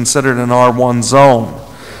 which is considered an R1 zone.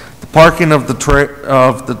 The parking of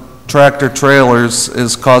the tractor trailers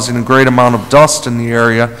is causing a great amount of dust in the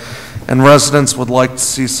area, and residents would like to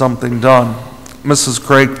see something done. Mrs.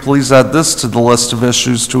 Craik, please add this to the list of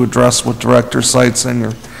issues to address with Director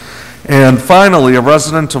Seitzinger. And finally, a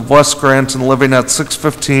resident of West Scranton living at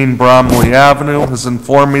 615 Bromley Avenue has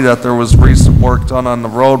informed me that there was recent work done on the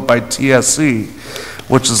road by TSE,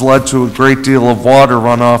 which has led to a great deal of water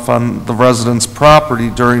runoff on the resident's property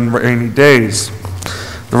during rainy days.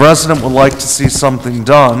 The resident would like to see something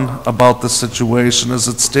done about the situation as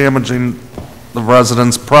it's damaging the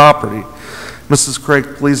resident's property. Mrs.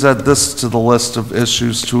 Craik, please add this to the list of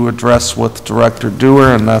issues to address with Director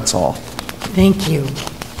Dewar, and that's all. Thank you.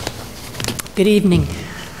 Good evening.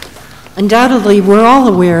 Undoubtedly, we're all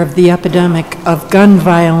aware of the epidemic of gun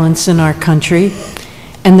violence in our country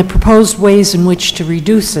and the proposed ways in which to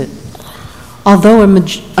reduce it. Although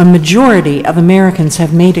a majority of Americans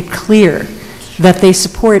have made it clear that they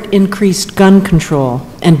support increased gun control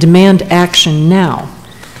and demand action now,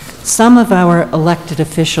 some of our elected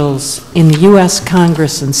officials in the U.S.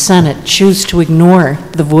 Congress and Senate choose to ignore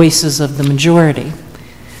the voices of the majority.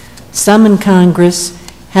 Some in Congress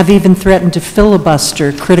have even threatened to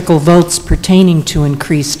filibuster critical votes pertaining to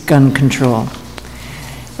increased gun control.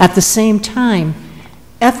 At the same time,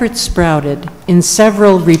 efforts sprouted in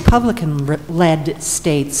several Republican-led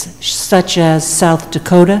states, such as South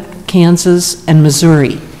Dakota, Kansas, and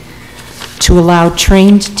Missouri, to allow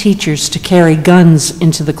trained teachers to carry guns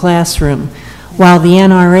into the classroom, while the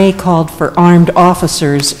NRA called for armed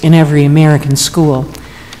officers in every American school,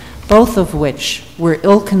 both of which were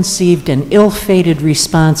ill-conceived and ill-fated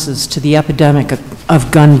responses to the epidemic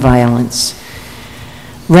of gun violence.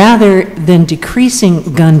 Rather than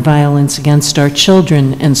decreasing gun violence against our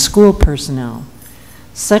children and school personnel,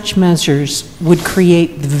 such measures would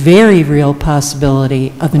create the very real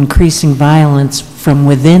possibility of increasing violence from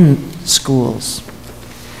within schools.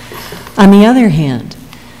 On the other hand,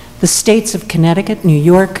 the states of Connecticut, New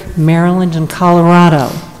York, Maryland, and Colorado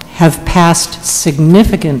have passed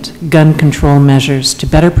significant gun control measures to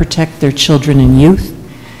better protect their children and youth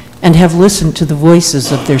and have listened to the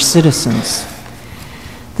voices of their citizens.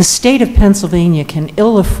 The state of Pennsylvania can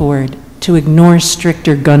ill afford to ignore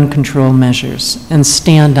stricter gun control measures and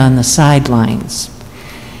stand on the sidelines.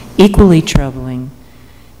 Equally troubling,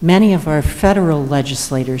 many of our federal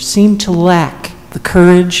legislators seem to lack the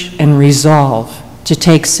courage and resolve to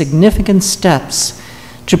take significant steps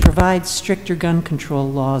to provide stricter gun control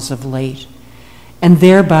laws of late, and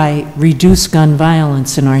thereby reduce gun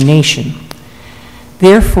violence in our nation.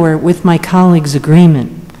 Therefore, with my colleagues'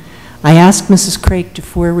 agreement, I ask Mrs. Craik to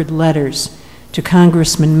forward letters to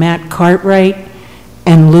Congressman Matt Cartwright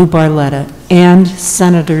and Lou Barletta and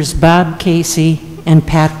Senators Bob Casey and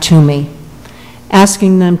Pat Toomey,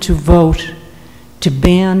 asking them to vote to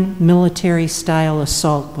ban military-style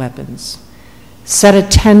assault weapons, set a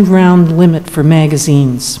 10-round limit for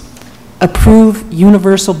magazines, approve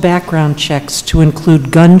universal background checks to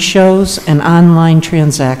include gun shows and online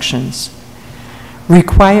transactions,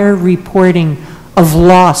 require reporting of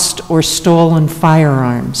lost or stolen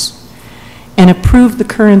firearms, and approve the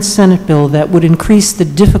current Senate bill that would increase the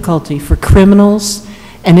difficulty for criminals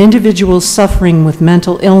and individuals suffering with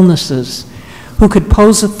mental illnesses who could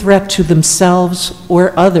pose a threat to themselves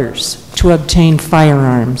or others to obtain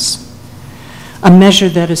firearms. A measure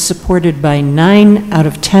that is supported by 9 out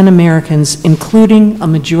of 10 Americans, including a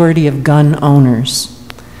majority of gun owners.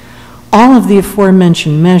 All of the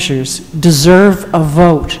aforementioned measures deserve a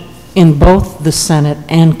vote in both the Senate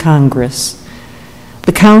and Congress.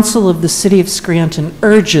 The Council of the City of Scranton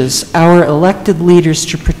urges our elected leaders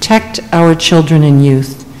to protect our children and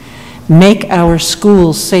youth, make our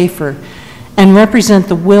schools safer, and represent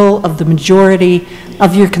the will of the majority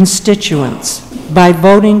of your constituents by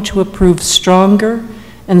voting to approve stronger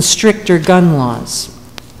and stricter gun laws.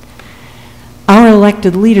 Our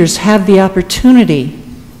elected leaders have the opportunity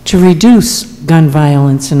to reduce gun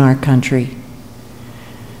violence in our country.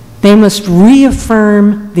 They must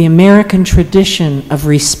reaffirm the American tradition of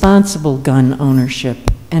responsible gun ownership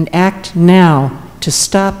and act now to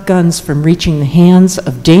stop guns from reaching the hands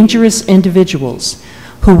of dangerous individuals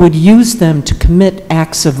who would use them to commit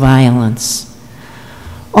acts of violence.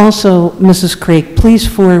 Also, Mrs. Craik, please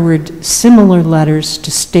forward similar letters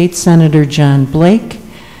to State Senator John Blake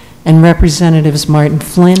and Representatives Martin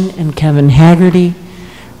Flynn and Kevin Haggerty,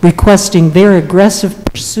 requesting their aggressive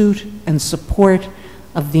pursuit and support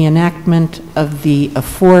of the enactment of the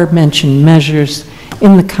aforementioned measures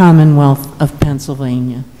in the Commonwealth of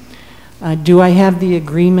Pennsylvania. Do I have the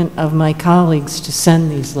agreement of my colleagues to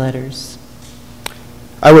send these letters?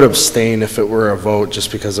 I would abstain if it were a vote,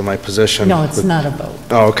 just because of my position. No, it's not a vote.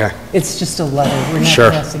 Oh, okay. It's just a letter. We're not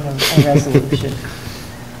Sure. passing a resolution.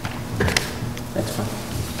 That's fine.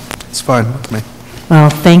 It's fine with me. Well,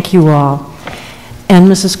 thank you all. And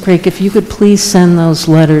Mrs. Craik, if you could please send those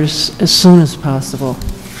letters as soon as possible.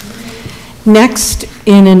 Next,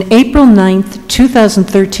 in an April 9th,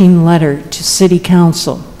 2013 letter to City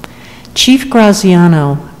Council, Chief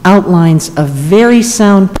Graziano outlines a very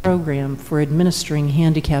sound program for administering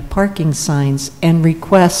handicap parking signs and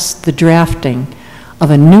requests the drafting of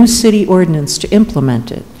a new city ordinance to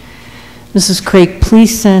implement it. Mrs. Craik,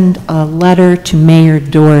 please send a letter to Mayor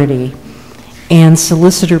Doherty and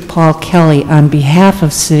Solicitor Paul Kelly on behalf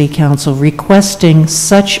of City Council requesting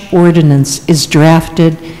such ordinance is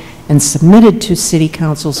drafted and submitted to City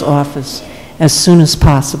Council's office as soon as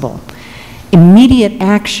possible. Immediate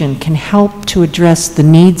action can help to address the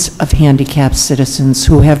needs of handicapped citizens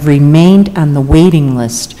who have remained on the waiting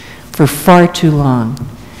list for far too long.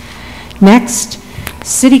 Next,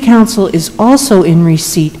 City Council is also in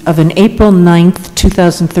receipt of an April 9th,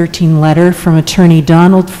 2013 letter from Attorney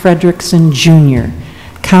Donald Fredrickson, Jr.,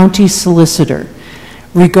 County Solicitor,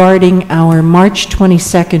 regarding our March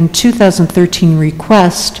 22nd, 2013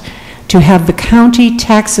 request to have the County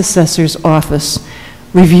Tax Assessor's Office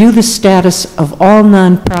review the status of all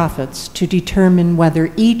nonprofits to determine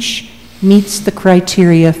whether each meets the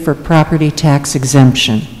criteria for property tax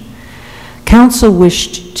exemption. Council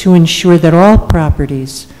wished to ensure that all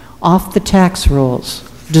properties off the tax rolls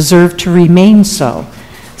deserve to remain so,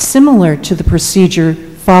 similar to the procedure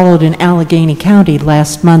followed in Allegheny County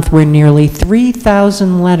last month, where nearly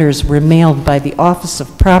 3,000 letters were mailed by the Office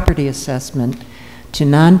of Property Assessment to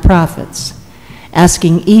nonprofits,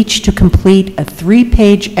 asking each to complete a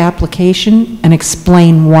 3-page application and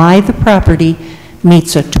explain why the property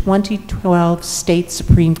meets a 2012 State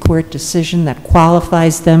Supreme Court decision that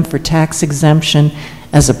qualifies them for tax exemption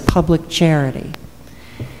as a public charity.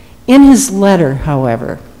 In his letter,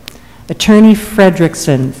 however, Attorney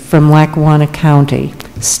Fredrickson from Lackawanna County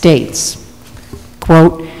states,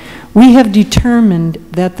 quote, "We have determined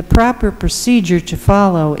that the proper procedure to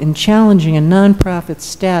follow in challenging a nonprofit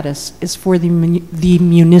status is for the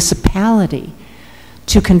municipality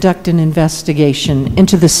to conduct an investigation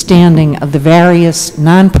into the standing of the various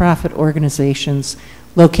nonprofit organizations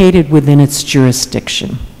located within its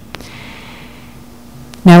jurisdiction.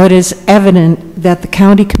 Now, it is evident that the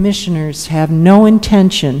county commissioners have no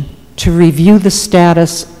intention to review the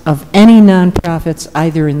status of any nonprofits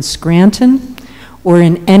either in Scranton or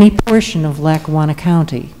in any portion of Lackawanna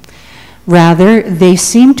County. Rather, they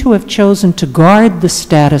seem to have chosen to guard the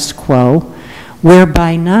status quo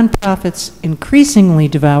whereby nonprofits increasingly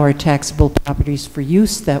devour taxable properties for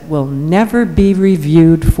use that will never be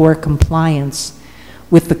reviewed for compliance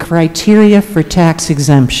with the criteria for tax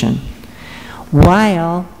exemption,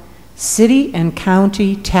 while city and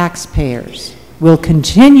county taxpayers will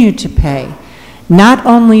continue to pay not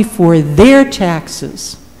only for their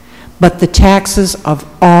taxes, but the taxes of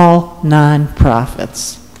all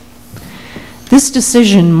nonprofits. This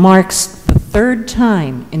decision marks the third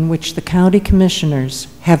time in which the county commissioners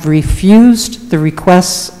have refused the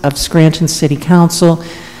requests of Scranton City Council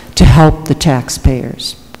to help the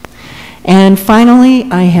taxpayers. And finally,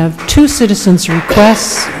 I have two citizens'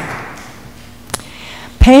 requests.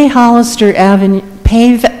 Pave Hollister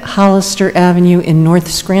Avenue in North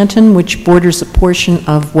Scranton, which borders a portion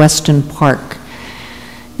of Weston Park.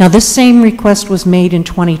 Now, this same request was made in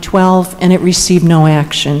 2012, and it received no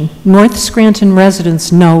action. North Scranton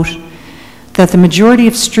residents note that the majority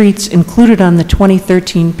of streets included on the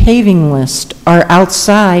 2013 paving list are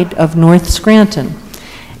outside of North Scranton,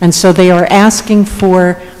 and so they are asking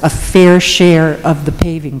for a fair share of the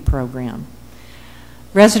paving program.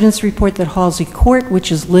 Residents report that Halsey Court,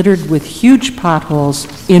 which is littered with huge potholes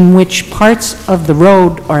in which parts of the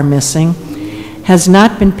road are missing, has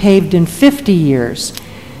not been paved in 50 years.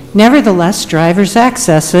 Nevertheless, drivers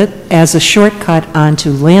access it as a shortcut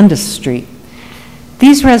onto Landis Street.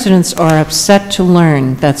 These residents are upset to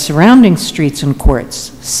learn that surrounding streets and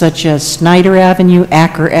courts, such as Snyder Avenue,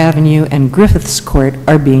 Acker Avenue, and Griffiths Court,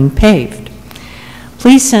 are being paved.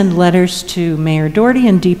 Please send letters to Mayor Doherty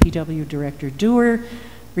and DPW Director Dewar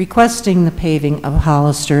requesting the paving of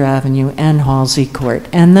Hollister Avenue and Halsey Court.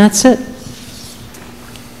 And that's it.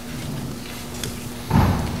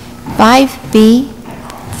 5B,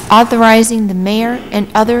 authorizing the mayor and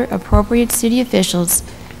other appropriate city officials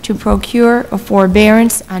to procure a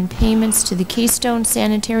forbearance on payments to the Keystone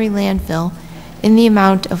Sanitary Landfill in the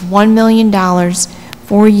amount of $1 million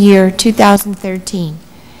for year 2013,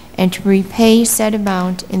 and to repay said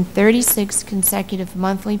amount in 36 consecutive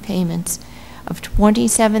monthly payments of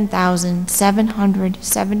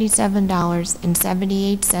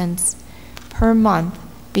 $27,777.78 per month,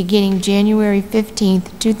 beginning January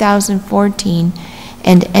 15th, 2014,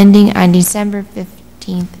 and ending on December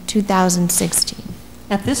 15th, 2016.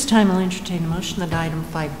 At this time, I'll entertain a motion that item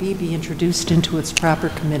 5B be introduced into its proper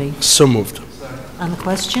committee. So moved. On the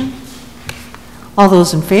question? All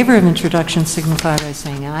those in favor of introduction signify by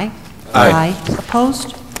saying aye. Aye.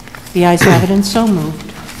 Opposed? The ayes have it and so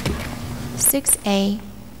moved. 6A,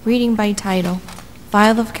 reading by title,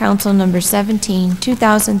 file of council number 17,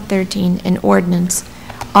 2013, an ordinance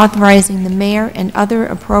authorizing the mayor and other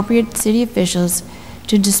appropriate city officials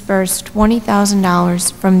to disperse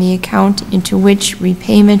 $20,000 from the account into which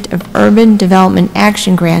repayment of Urban Development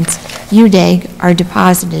Action Grants, UDAG, are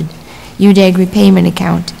deposited, UDAG repayment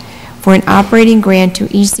account, for an operating grant to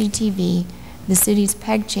ECTV, the city's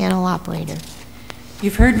PEG channel operator.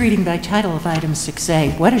 You've heard reading by title of item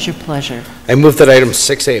 6A. What is your pleasure? I move that item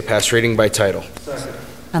 6A pass reading by title. Second.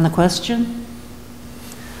 On the question?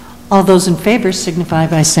 All those in favor signify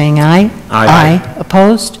by saying aye. Aye.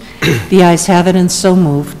 Opposed? The ayes have it and so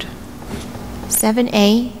moved.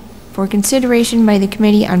 7A, for consideration by the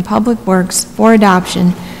Committee on Public Works for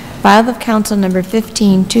adoption, file of council number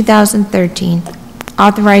 15, 2013,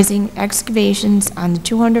 authorizing excavations on the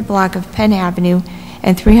 200 block of Penn Avenue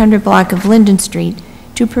and 300 block of Linden Street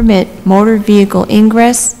to permit motor vehicle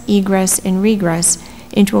ingress, egress, and regress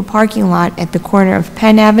into a parking lot at the corner of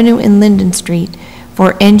Penn Avenue and Linden Street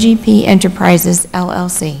for NGP Enterprises,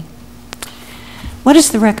 LLC. What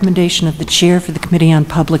is the recommendation of the chair for the Committee on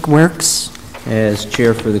Public Works? As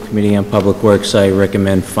chair for the Committee on Public Works, I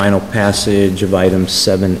recommend final passage of item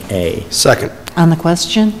 7A. Second. On the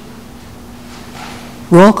question?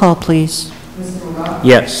 Roll call, please.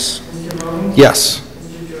 Yes. Yes.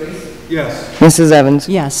 Yes. Mrs. Evans?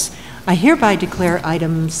 Yes. I hereby declare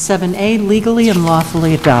item 7A legally and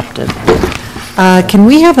lawfully adopted. Can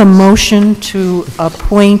we have a motion to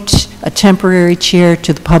appoint a temporary chair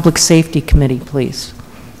to the Public Safety Committee, please?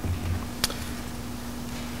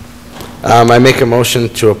 I make a motion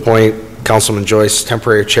to appoint Councilman Joyce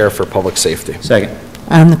temporary chair for public safety. Second.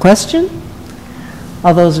 On the question?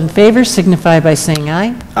 All those in favor signify by saying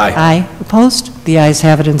aye. Aye. Aye. Opposed? The ayes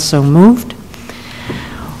have it and so moved.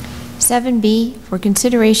 7B, for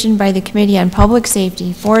consideration by the Committee on Public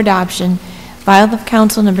Safety for adoption, file of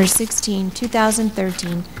council number 16,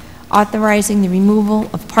 2013, authorizing the removal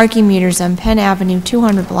of parking meters on Penn Avenue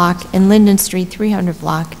 200 block and Linden Street 300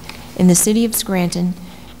 block in the city of Scranton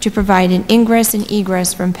to provide an ingress and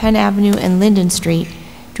egress from Penn Avenue and Linden Street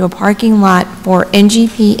to a parking lot for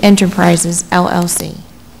NGP Enterprises, LLC.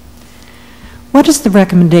 What is the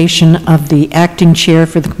recommendation of the acting chair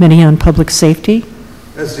for the Committee on Public Safety?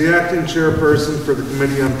 As the acting chairperson for the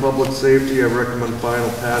Committee on Public Safety, I recommend final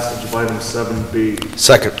passage of item 7B.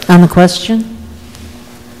 Second. On the question?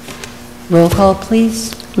 Roll call,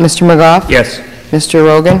 please. Mr. McGough? Yes. Mr.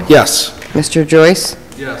 Rogan? Yes. Mr. Joyce?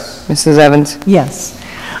 Yes. Mrs. Evans? Yes.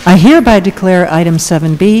 I hereby declare item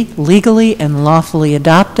 7B legally and lawfully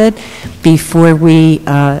adopted. Before we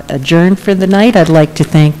adjourn for the night, I'd like to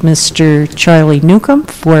thank Mr. Charlie Newcomb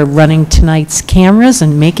for running tonight's cameras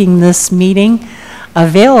and making this meeting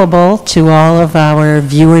available to all of our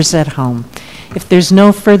viewers at home. If there's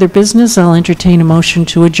no further business, I'll entertain a motion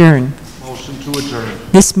to adjourn. Motion to adjourn.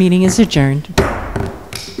 This meeting is adjourned.